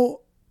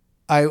know,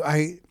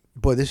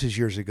 boy, this is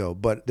years ago,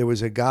 but there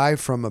was a guy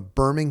from a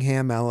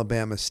Birmingham,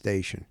 Alabama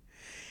station.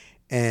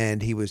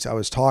 And I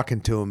was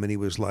talking to him, and he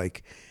was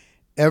like,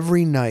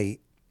 every night,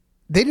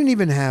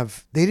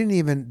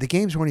 the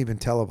games weren't even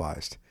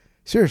televised.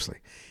 Seriously.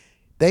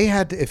 They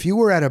had to, if you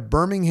were at a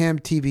Birmingham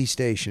TV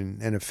station,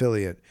 an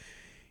affiliate,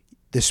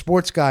 the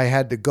sports guy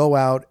had to go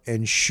out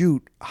and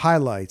shoot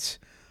highlights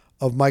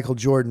of Michael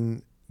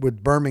Jordan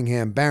with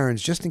Birmingham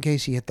Barons just in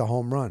case he hit the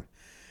home run.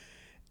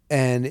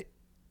 And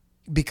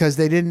because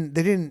they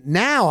didn't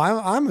now,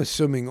 I'm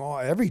assuming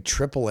every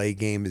AAA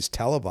game is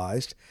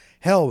televised.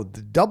 Hell,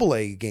 the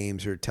AA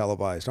games are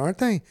televised, aren't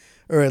they?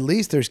 Or at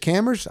least there's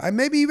cameras,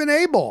 maybe even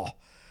A-ball.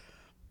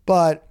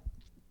 But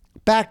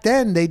back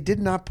then, they did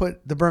not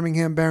put the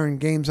Birmingham Baron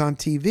games on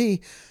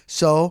TV,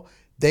 so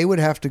they would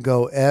have to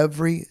go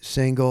every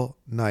single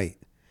night.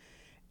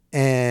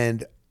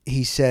 And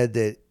he said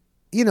that,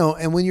 you know,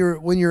 and when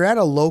you're at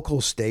a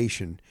local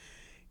station,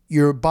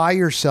 you're by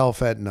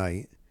yourself at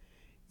night.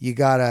 You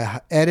got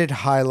to edit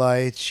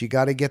highlights. You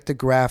got to get the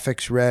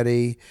graphics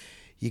ready.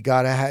 You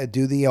got to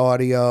do the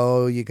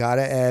audio. You got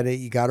to edit.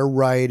 You got to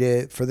write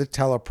it for the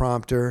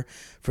teleprompter,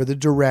 for the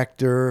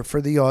director,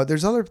 for the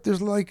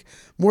there's like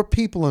more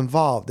people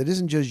involved. It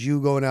isn't just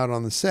you going out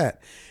on the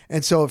set.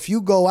 And so if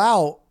you go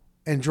out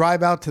and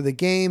drive out to the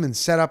game and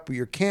set up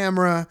your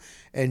camera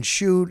and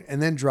shoot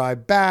and then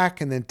drive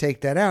back and then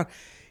take that out,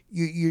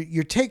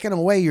 you're taking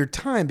away your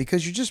time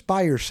because you're just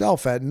by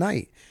yourself at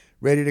night,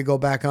 ready to go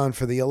back on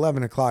for the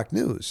 11 o'clock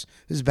news.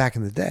 This is back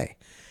in the day.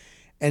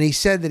 And he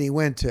said that he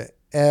went to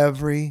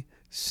every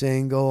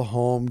single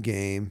home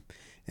game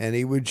and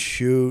he would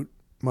shoot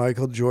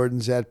Michael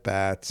Jordan's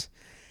at-bats.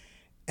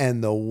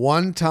 And the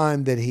one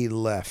time that he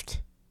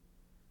left,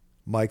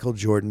 Michael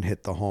Jordan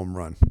hit the home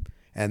run.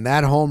 And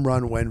that home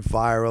run went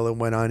viral. It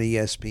went on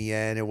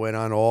ESPN. It went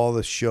on all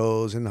the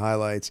shows and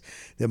highlights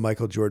that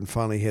Michael Jordan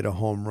finally hit a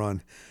home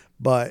run.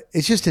 But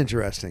it's just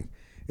interesting.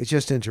 It's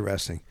just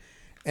interesting.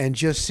 And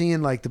just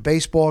seeing like the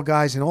baseball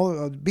guys and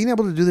all, being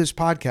able to do this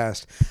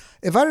podcast.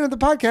 If I didn't have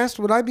the podcast,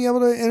 would I be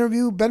able to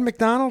interview Ben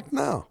McDonald?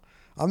 No.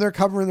 I'm there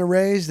covering the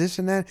Rays, this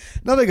and that.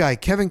 Another guy,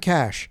 Kevin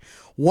Cash.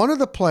 One of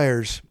the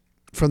players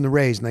from the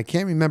Rays, and I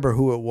can't remember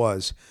who it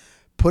was,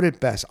 put it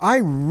best. I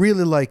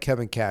really like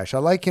Kevin Cash. I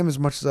like him as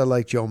much as I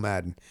like Joe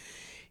Madden.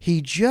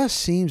 He just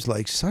seems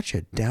like such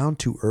a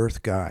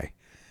down-to-earth guy.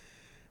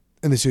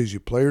 And this is your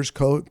players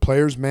coach,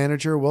 players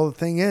manager. Well, the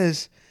thing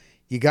is,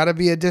 you got to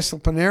be a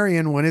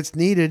disciplinarian when it's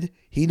needed.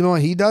 He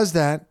does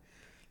that.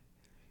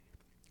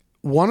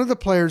 One of the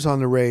players on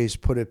the Rays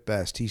put it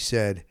best. He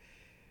said,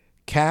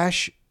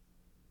 Cash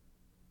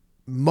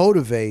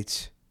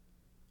motivates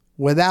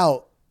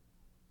without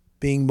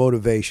being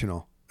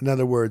motivational. In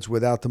other words,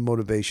 without the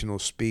motivational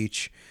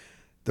speech,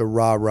 the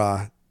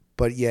rah-rah,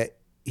 but yet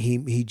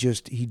he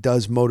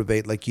does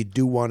motivate, like you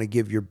do want to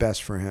give your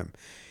best for him.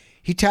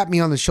 He tapped me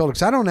on the shoulder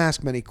because I don't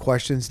ask many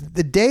questions.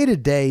 The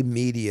day-to-day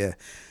media,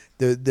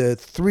 the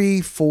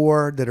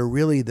 3-4 that are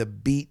really the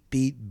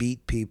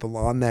beat people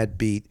on that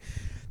beat,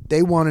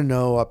 they want to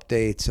know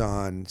updates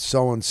on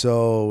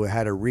so-and-so,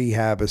 had a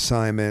rehab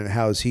assignment,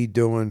 how's he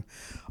doing?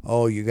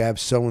 Oh, you have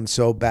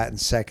so-and-so batting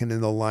second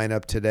in the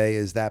lineup today.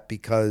 Is that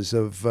because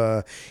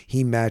of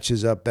he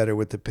matches up better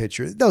with the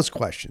pitcher? Those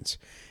questions.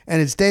 And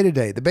it's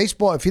day-to-day. The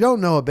baseball, if you don't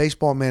know, a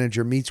baseball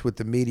manager meets with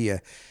the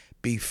media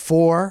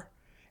before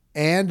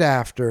and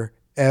after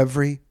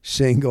every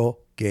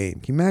single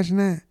game. Can you imagine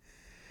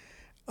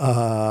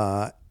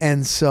that?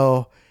 And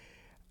so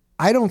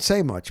I don't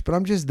say much, but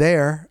I'm just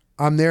there.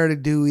 I'm there to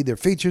do either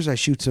features. I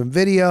shoot some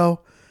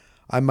video.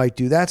 I might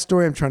do that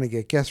story. I'm trying to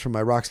get guests for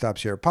my Rock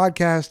Stops Here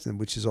podcast, and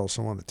which is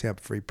also on the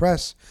Tampa Free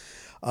Press.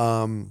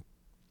 And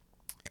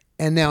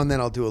now and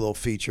then I'll do a little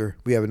feature.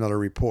 We have another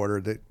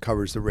reporter that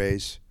covers the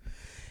Rays.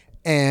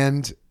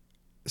 And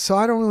so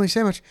I don't really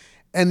say much.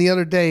 And the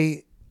other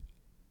day,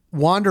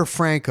 Wander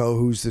Franco,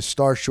 who's the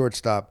star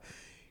shortstop,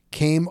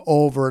 came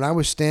over, and I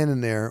was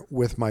standing there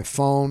with my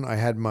phone. I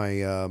had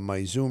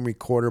my Zoom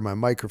recorder, my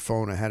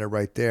microphone. I had it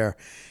right there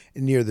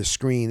near the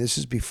screen. This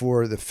is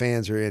before the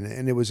fans are in.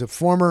 And it was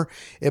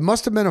it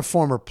must have been a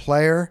former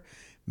player.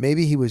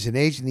 Maybe he was an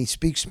agent. He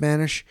speaks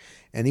Spanish.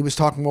 And he was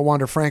talking with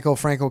Wander Franco.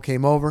 Franco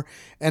came over.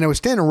 And I was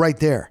standing right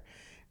there.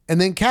 And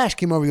then Cash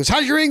came over. He goes,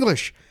 "How's your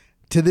English?"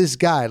 to this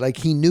guy. Like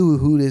he knew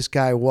who this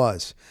guy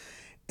was.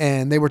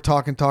 And they were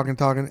talking.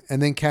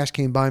 And then Cash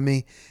came by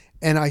me.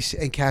 And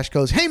Cash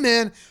goes, "Hey,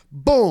 man,"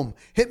 boom,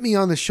 hit me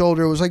on the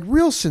shoulder. It was like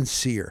real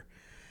sincere.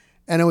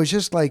 And it was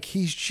just like,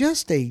 he's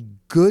just a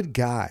good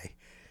guy.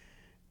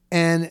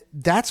 And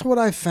that's what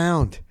I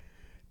found.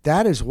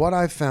 That is what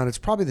I found. It's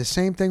probably the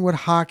same thing with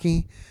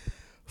hockey.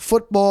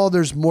 Football,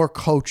 there's more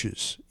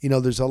coaches. You know,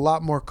 there's a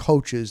lot more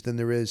coaches than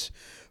there is.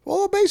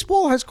 Well,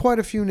 baseball has quite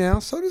a few now.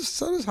 So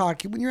does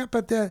hockey when you're up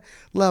at that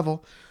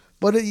level.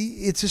 But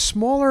it's a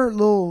smaller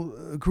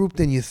little group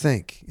than you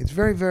think. It's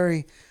very,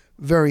 very,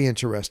 very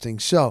interesting.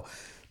 So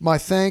my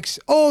thanks.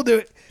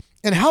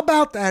 And how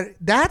about that?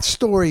 That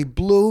story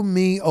blew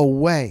me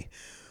away,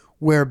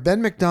 where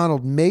Ben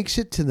McDonald makes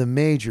it to the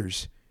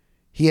majors.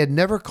 He had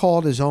never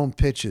called his own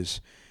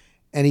pitches,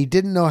 and he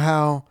didn't know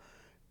how.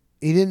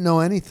 He didn't know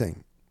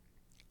anything.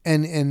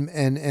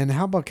 And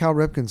how about Cal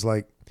Ripken's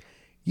like,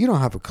 "You don't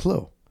have a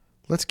clue.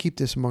 Let's keep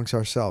this amongst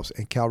ourselves."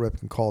 And Cal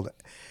Ripken called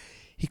it.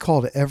 He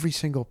called every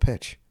single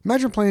pitch.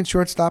 Imagine playing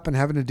shortstop and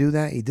having to do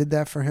that. He did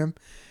that for him.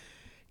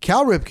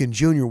 Cal Ripken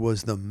Jr.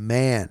 was the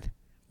man.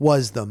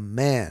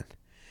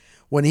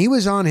 When he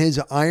was on his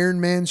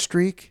Iron Man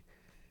streak,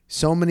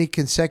 so many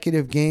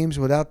consecutive games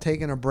without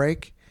taking a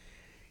break,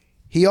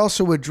 he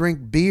also would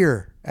drink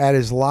beer at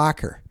his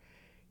locker.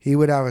 He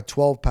would have a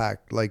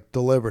 12-pack like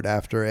delivered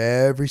after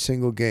every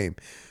single game.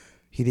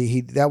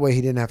 He that way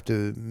he didn't have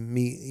to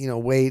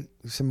wait.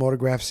 Some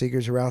autograph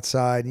seekers are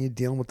outside and you're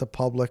dealing with the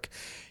public.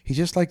 He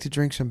just liked to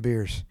drink some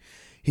beers.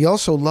 He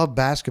also loved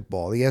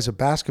basketball. He has a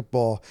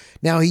basketball.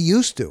 Now he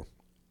used to.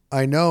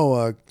 I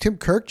know Tim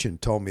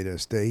Kirchin told me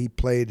this, that he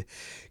played.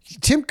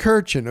 Tim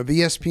Kirchin of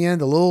ESPN,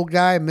 the little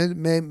guy,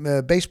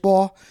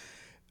 baseball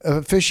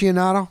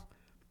aficionado.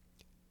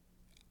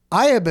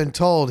 I have been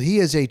told he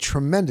is a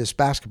tremendous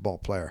basketball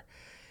player.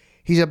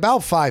 He's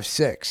about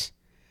 5'6".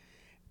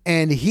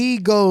 And he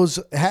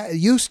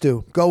used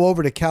to go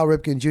over to Cal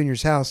Ripken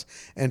Jr.'s house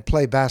and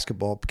play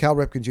basketball. Cal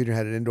Ripken Jr.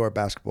 had an indoor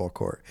basketball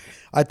court.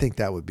 I think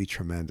that would be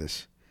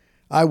tremendous.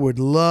 I would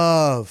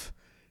love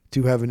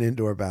to have an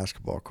indoor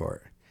basketball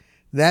court.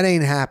 That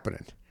ain't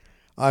happening.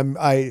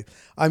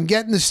 I'm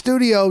getting the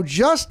studio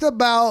just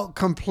about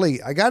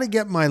complete. I got to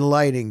get my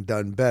lighting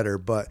done better,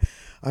 but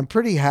I'm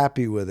pretty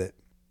happy with it.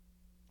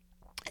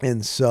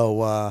 And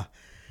so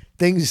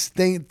things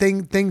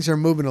are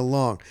moving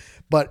along.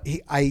 But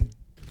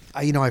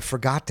I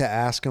forgot to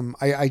ask him.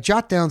 I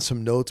jot down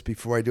some notes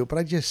before I do it, but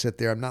I just sit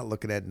there. I'm not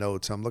looking at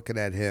notes. I'm looking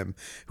at him,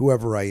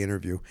 whoever I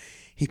interview.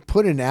 He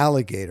put an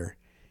alligator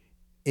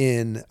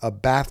in a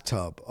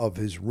bathtub of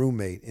his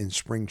roommate in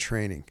spring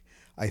training.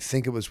 I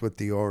think it was with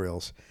the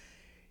Orioles.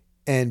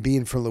 And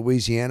being from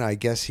Louisiana, I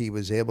guess he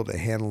was able to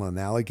handle an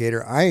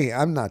alligator.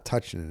 I'm not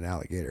touching an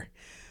alligator.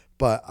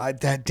 But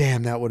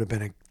that would have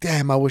been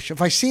I wish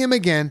if I see him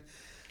again,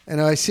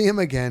 and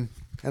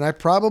I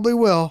probably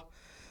will,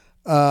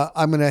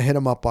 I'm going to hit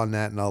him up on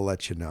that and I'll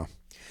let you know.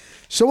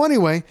 So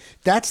anyway,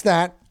 that's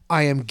that.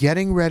 I am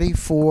getting ready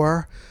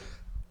for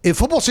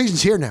football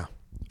season's here now.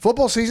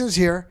 Football season's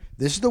here.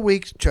 This is the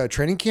week.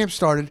 Training camp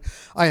started.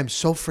 I am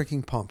so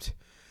freaking pumped.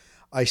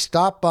 I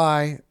stopped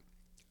by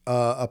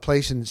a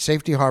place in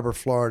Safety Harbor,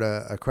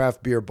 Florida, a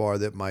craft beer bar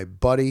that my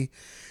buddy,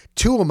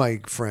 two of my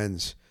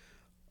friends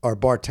are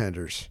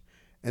bartenders.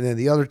 And then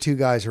the other two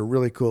guys are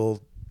really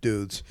cool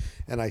dudes.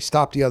 And I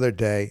stopped the other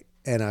day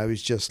and I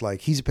was just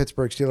like, he's a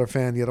Pittsburgh Steelers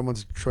fan. The other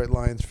one's a Detroit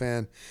Lions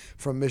fan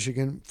from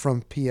Michigan,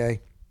 from PA.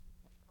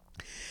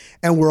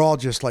 And we're all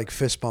just like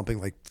fist bumping,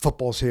 like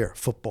football's here,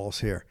 football's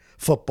here.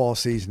 Football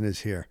season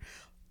is here.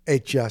 I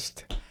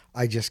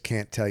just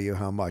can't tell you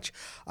how much.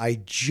 I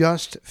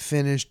just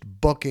finished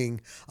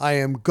booking. I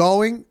am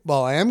going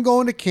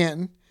to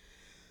Canton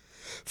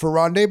for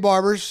Rondé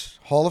Barber's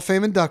Hall of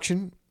Fame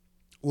induction.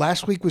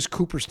 Last week was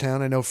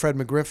Cooperstown. I know Fred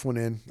McGriff went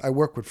in. I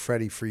worked with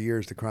Freddie for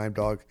years, the crime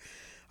dog.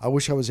 I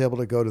wish I was able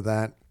to go to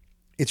that.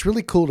 It's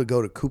really cool to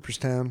go to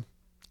Cooperstown,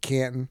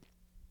 Canton.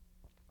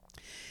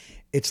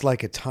 It's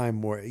like a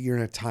time warp. You're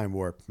in a time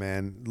warp,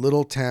 man.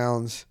 Little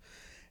towns.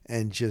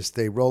 And just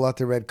they roll out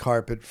the red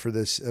carpet for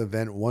this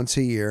event once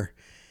a year.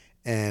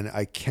 And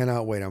I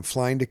cannot wait. I'm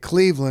flying to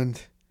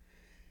Cleveland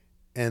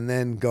and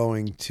then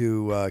going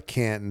to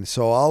Canton.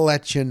 So I'll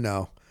let you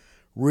know.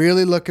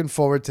 Really looking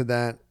forward to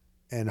that.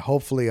 And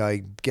hopefully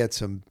I get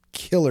some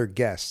killer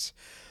guests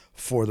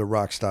for the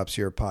Rock Stops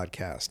Here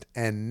podcast.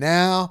 And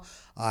now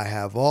I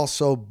have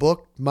also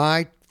booked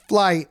my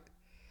flight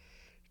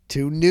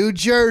to New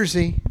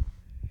Jersey.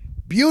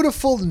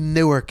 Beautiful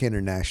Newark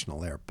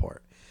International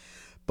Airport.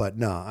 But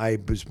no, I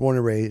was born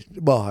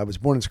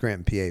in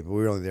Scranton, PA, but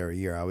we were only there a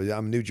year. I'm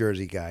a New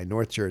Jersey guy,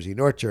 North Jersey,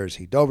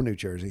 Dover, New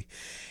Jersey,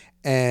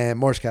 and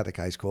Morris Catholic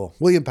High School,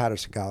 William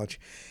Patterson College,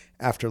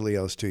 after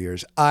Leo's 2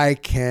 years. I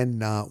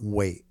cannot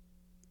wait.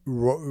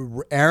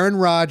 Aaron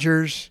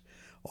Rodgers,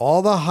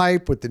 all the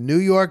hype with the New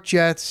York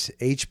Jets,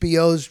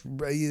 HBO's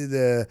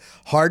the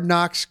Hard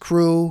Knocks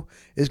crew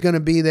is going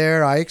to be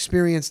there. I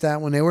experienced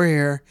that when they were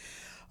here.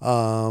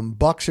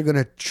 Bucks are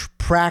going to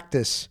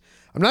practice.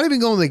 I'm not even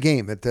going to the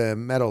game at the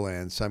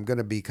Meadowlands. I'm going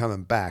to be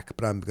coming back,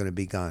 but I'm going to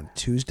be gone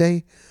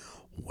Tuesday,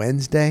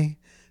 Wednesday,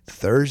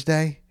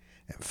 Thursday,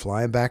 and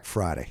flying back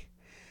Friday.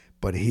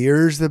 But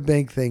here's the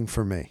big thing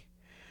for me.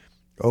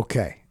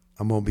 Okay,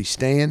 I'm going to be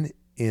staying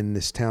in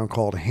this town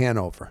called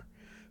Hanover,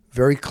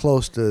 very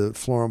close to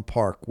Florham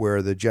Park,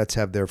 where the Jets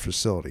have their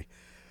facility,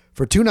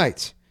 for 2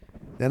 nights.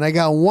 Then I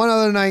got one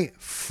other night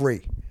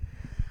free.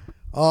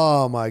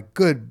 Oh, my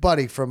good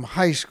buddy from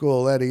high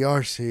school, Eddie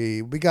Arce.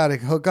 We got to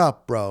hook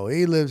up, bro.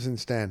 He lives in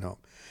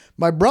Stanhope.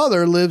 My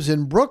brother lives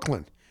in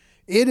Brooklyn.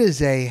 It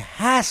is a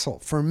hassle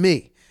for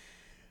me.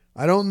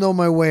 I don't know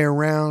my way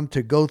around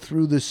to go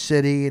through the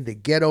city and to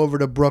get over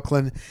to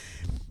Brooklyn.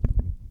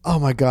 Oh,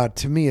 my God.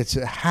 To me, it's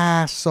a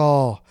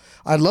hassle.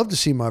 I'd love to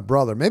see my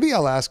brother. Maybe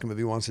I'll ask him if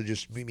he wants to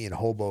just meet me in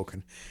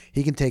Hoboken.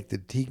 He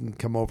can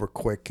come over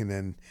quick, and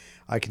then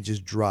I can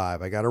just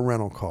drive. I got a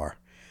rental car.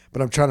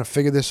 But I'm trying to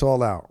figure this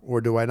all out.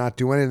 Or do I not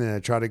do anything? I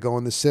try to go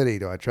in the city.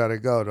 Do I try to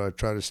go? Do I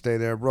try to stay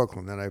there in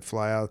Brooklyn? Then I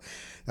fly out.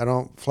 I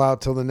don't fly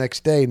out till the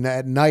next day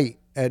at night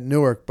at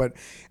Newark.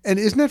 And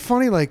isn't that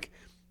funny? Like,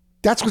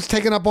 that's what's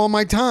taking up all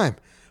my time.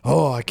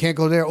 Oh, I can't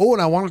go there. Oh,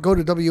 and I want to go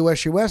to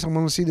WSUS. I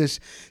want to see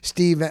this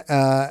Steve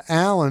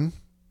Allen.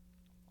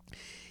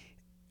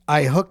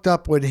 I hooked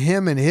up with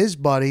him and his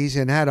buddies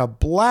and had a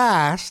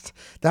blast.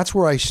 That's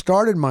where I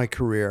started my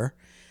career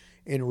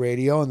in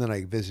radio, and then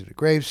I visited a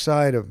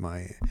gravesite of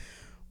my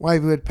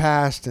wife who had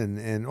passed,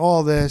 and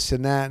all this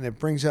and that, and it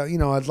brings out,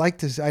 I'd like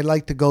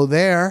to go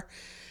there.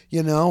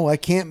 I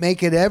can't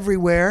make it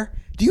everywhere.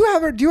 Do you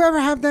ever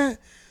have that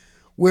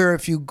where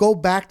if you go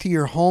back to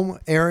your home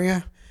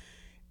area,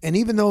 and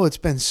even though it's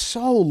been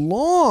so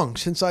long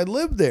since I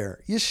lived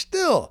there,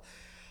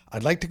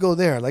 I'd like to go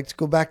there. I'd like to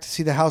go back to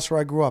see the house where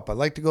I grew up. I'd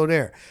like to go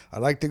there.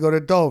 I'd like to go to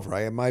Dover.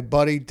 I have my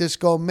buddy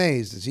Disco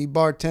Mays. Does he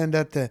bartend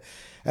at the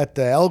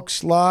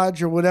Elks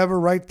Lodge or whatever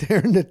right there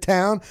in the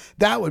town?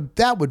 That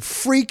would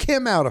freak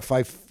him out if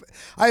I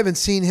haven't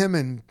seen him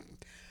in,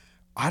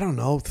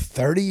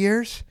 30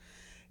 years.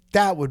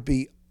 That would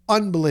be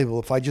unbelievable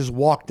if I just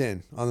walked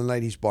in on the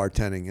night he's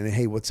bartending and,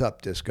 hey, what's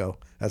up, Disco?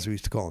 That's what we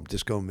used to call him,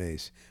 Disco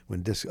Mays.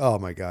 Oh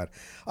my God.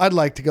 I'd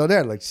like to go there.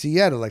 I'd like to see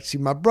Ed. I'd like to see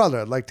my brother.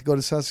 I'd like to go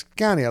to Sussex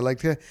County.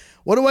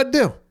 What do I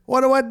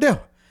do?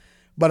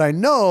 But I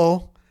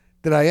know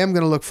that I am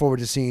going to look forward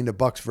to seeing the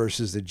Bucks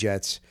versus the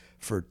Jets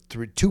for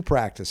 2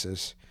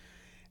 practices.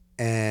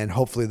 And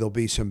hopefully there'll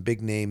be some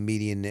big name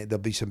there'll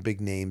be some big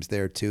names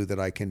there too that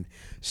I can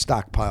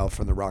stockpile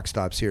from the Rock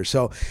Stops here.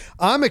 So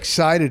I'm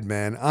excited,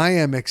 man. I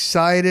am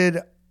excited.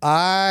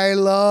 I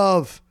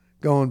love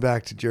going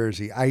back to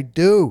Jersey. I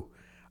do.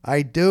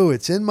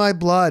 It's in my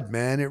blood,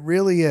 man. It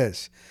really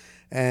is.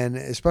 And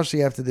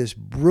especially after this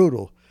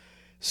brutal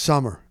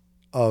summer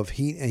of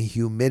heat and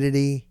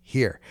humidity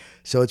here.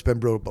 So it's been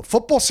brutal. But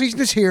football season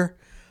is here.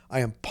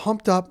 I am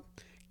pumped up.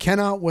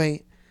 Cannot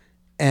wait.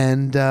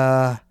 And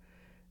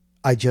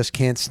I just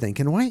can't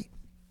stinking wait.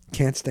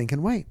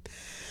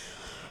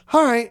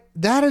 All right.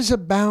 That is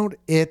about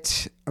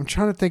it. I'm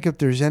trying to think if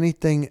there's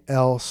anything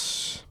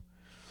else.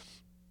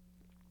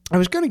 I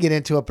was going to get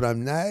into it, but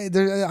I'm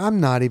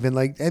not even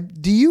like,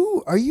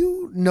 are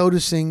you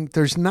noticing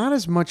there's not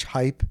as much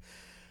hype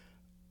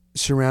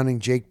surrounding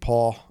Jake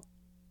Paul?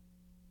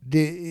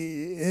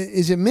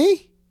 Is it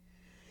me?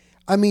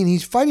 I mean,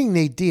 he's fighting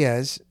Nate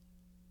Diaz.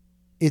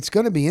 It's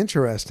going to be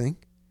interesting.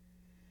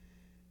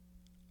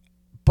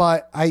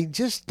 But I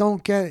just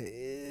don't get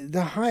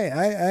the hype.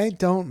 I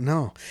don't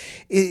know.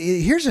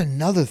 Here's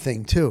another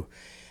thing, too.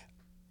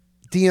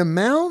 The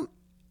amount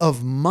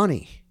of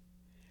money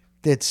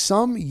that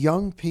some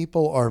young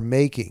people are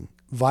making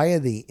via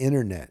the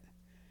internet,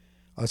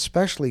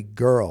 especially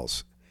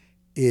girls,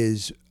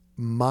 is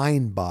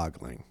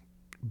mind-boggling.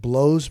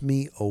 Blows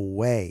me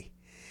away.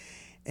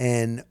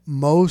 And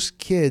most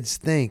kids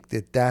think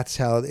that that's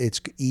how it's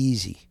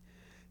easy.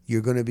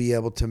 You're going to be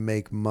able to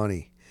make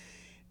money.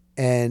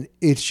 And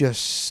it's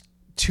just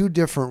two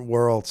different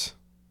worlds.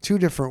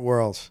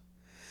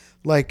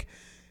 Like,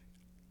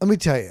 let me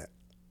tell you,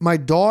 my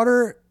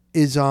daughter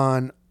is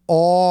on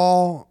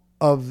all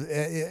of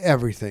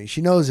everything.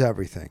 She knows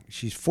everything.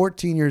 She's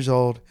 14 years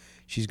old.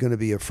 She's going to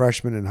be a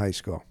freshman in high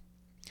school.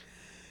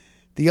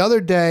 The other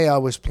day, I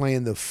was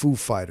playing the Foo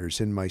Fighters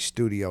in my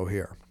studio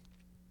here.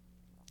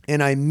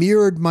 And I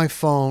mirrored my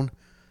phone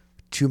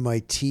to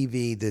my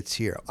TV that's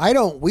here.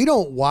 We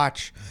don't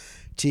watch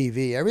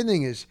TV.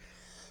 Everything is...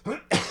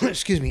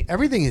 excuse me,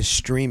 everything is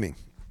streaming.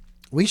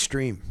 We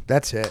stream.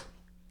 That's it.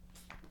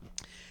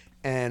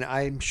 And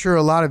I'm sure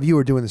a lot of you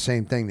are doing the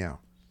same thing now.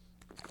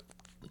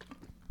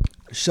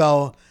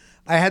 So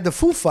I had the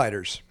Foo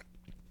Fighters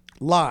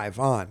live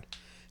on.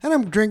 And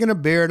I'm drinking a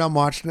beer and I'm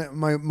watching it.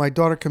 My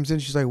daughter comes in.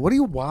 She's like, what are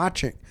you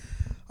watching?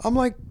 I'm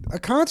like, a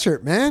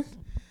concert, man.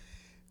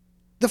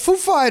 The Foo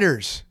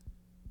Fighters.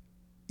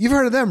 You've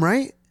heard of them,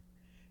 right?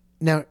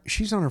 Now,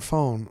 she's on her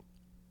phone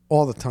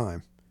all the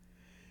time.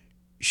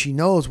 She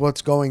knows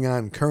what's going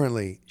on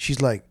currently.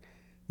 She's like,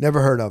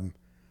 never heard of them.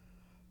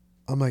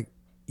 I'm like,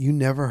 you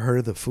never heard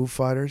of the Foo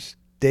Fighters?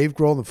 Dave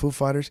Grohl and the Foo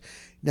Fighters?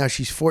 Now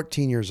she's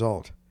 14 years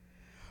old.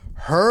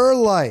 Her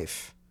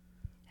life,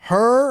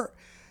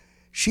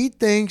 she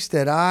thinks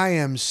that I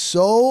am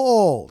so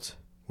old,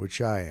 which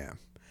I am,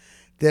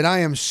 that I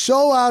am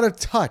so out of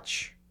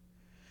touch,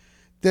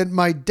 that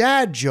my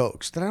dad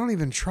jokes that I don't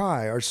even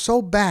try are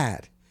so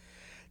bad,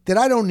 that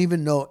I don't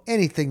even know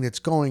anything that's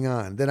going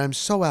on, that I'm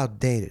so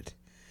outdated.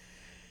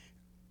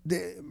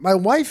 My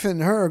wife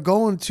and her are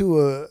going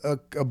to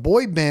a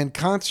boy band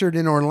concert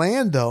in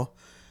Orlando.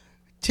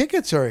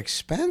 Tickets are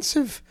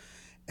expensive,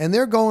 and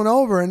they're going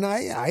over, and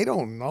I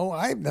don't know.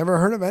 I've never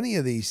heard of any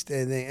of these.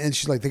 And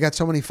she's like, they got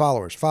so many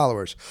followers.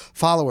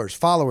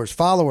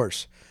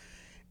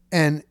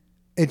 And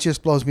it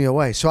just blows me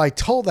away. So I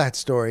told that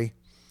story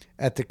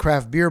at the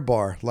craft beer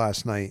bar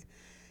last night,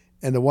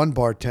 and the one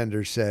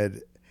bartender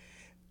said,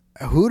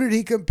 who did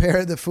he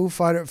compare the Foo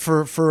Fighter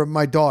for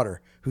my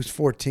daughter, who's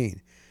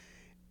 14?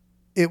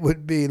 It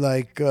would be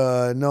like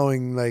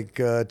knowing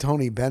like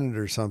Tony Bennett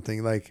or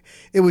something. Like,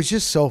 it was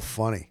just so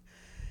funny.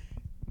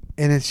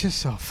 And it's just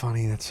so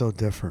funny and it's so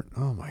different.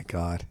 Oh, my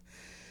God.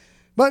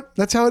 But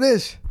that's how it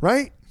is,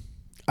 right?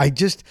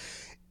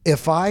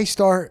 If I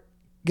start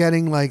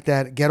getting like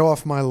that, get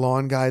off my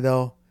lawn guy,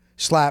 though,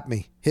 slap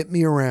me, hit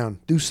me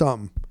around, do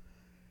something,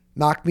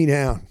 knock me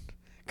down.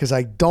 Because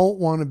I don't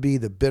want to be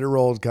the bitter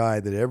old guy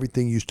that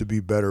everything used to be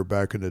better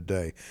back in the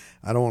day.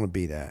 I don't want to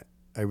be that.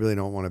 I really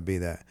don't want to be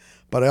that.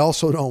 But I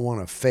also don't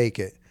want to fake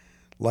it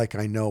like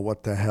I know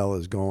what the hell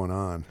is going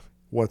on.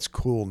 What's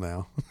cool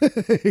now?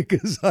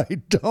 Because I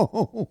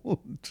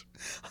don't.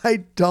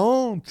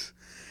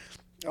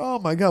 Oh,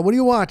 my God. What are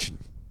you watching?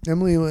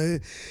 Emily,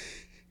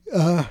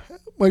 my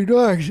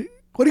daughter,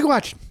 what are you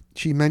watching?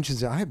 She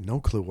mentions it. I have no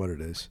clue what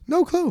it is.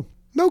 No clue.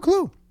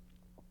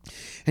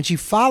 And she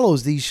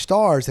follows these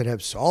stars that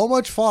have so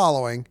much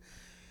following,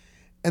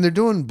 and they're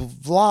doing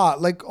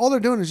vlog. Like, all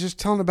they're doing is just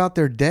telling about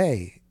their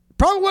day.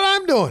 Probably what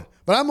I'm doing.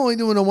 But I'm only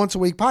doing a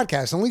once-a-week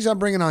podcast. At least I'm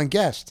bringing on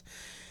guests.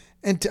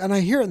 And I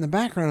hear it in the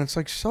background. It's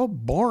like so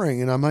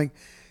boring. And I'm like,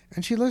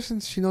 and she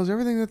listens. She knows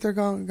everything that they're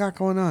got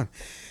going on.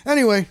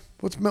 Anyway,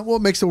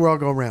 what makes the world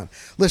go round?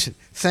 Listen,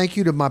 thank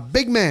you to my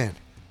big man,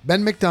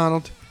 Ben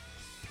McDonald.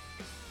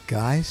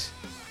 Guys,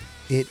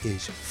 it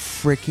is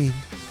freaking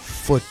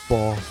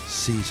football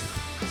season.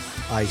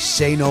 I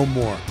say no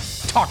more.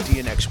 Talk to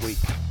you next week.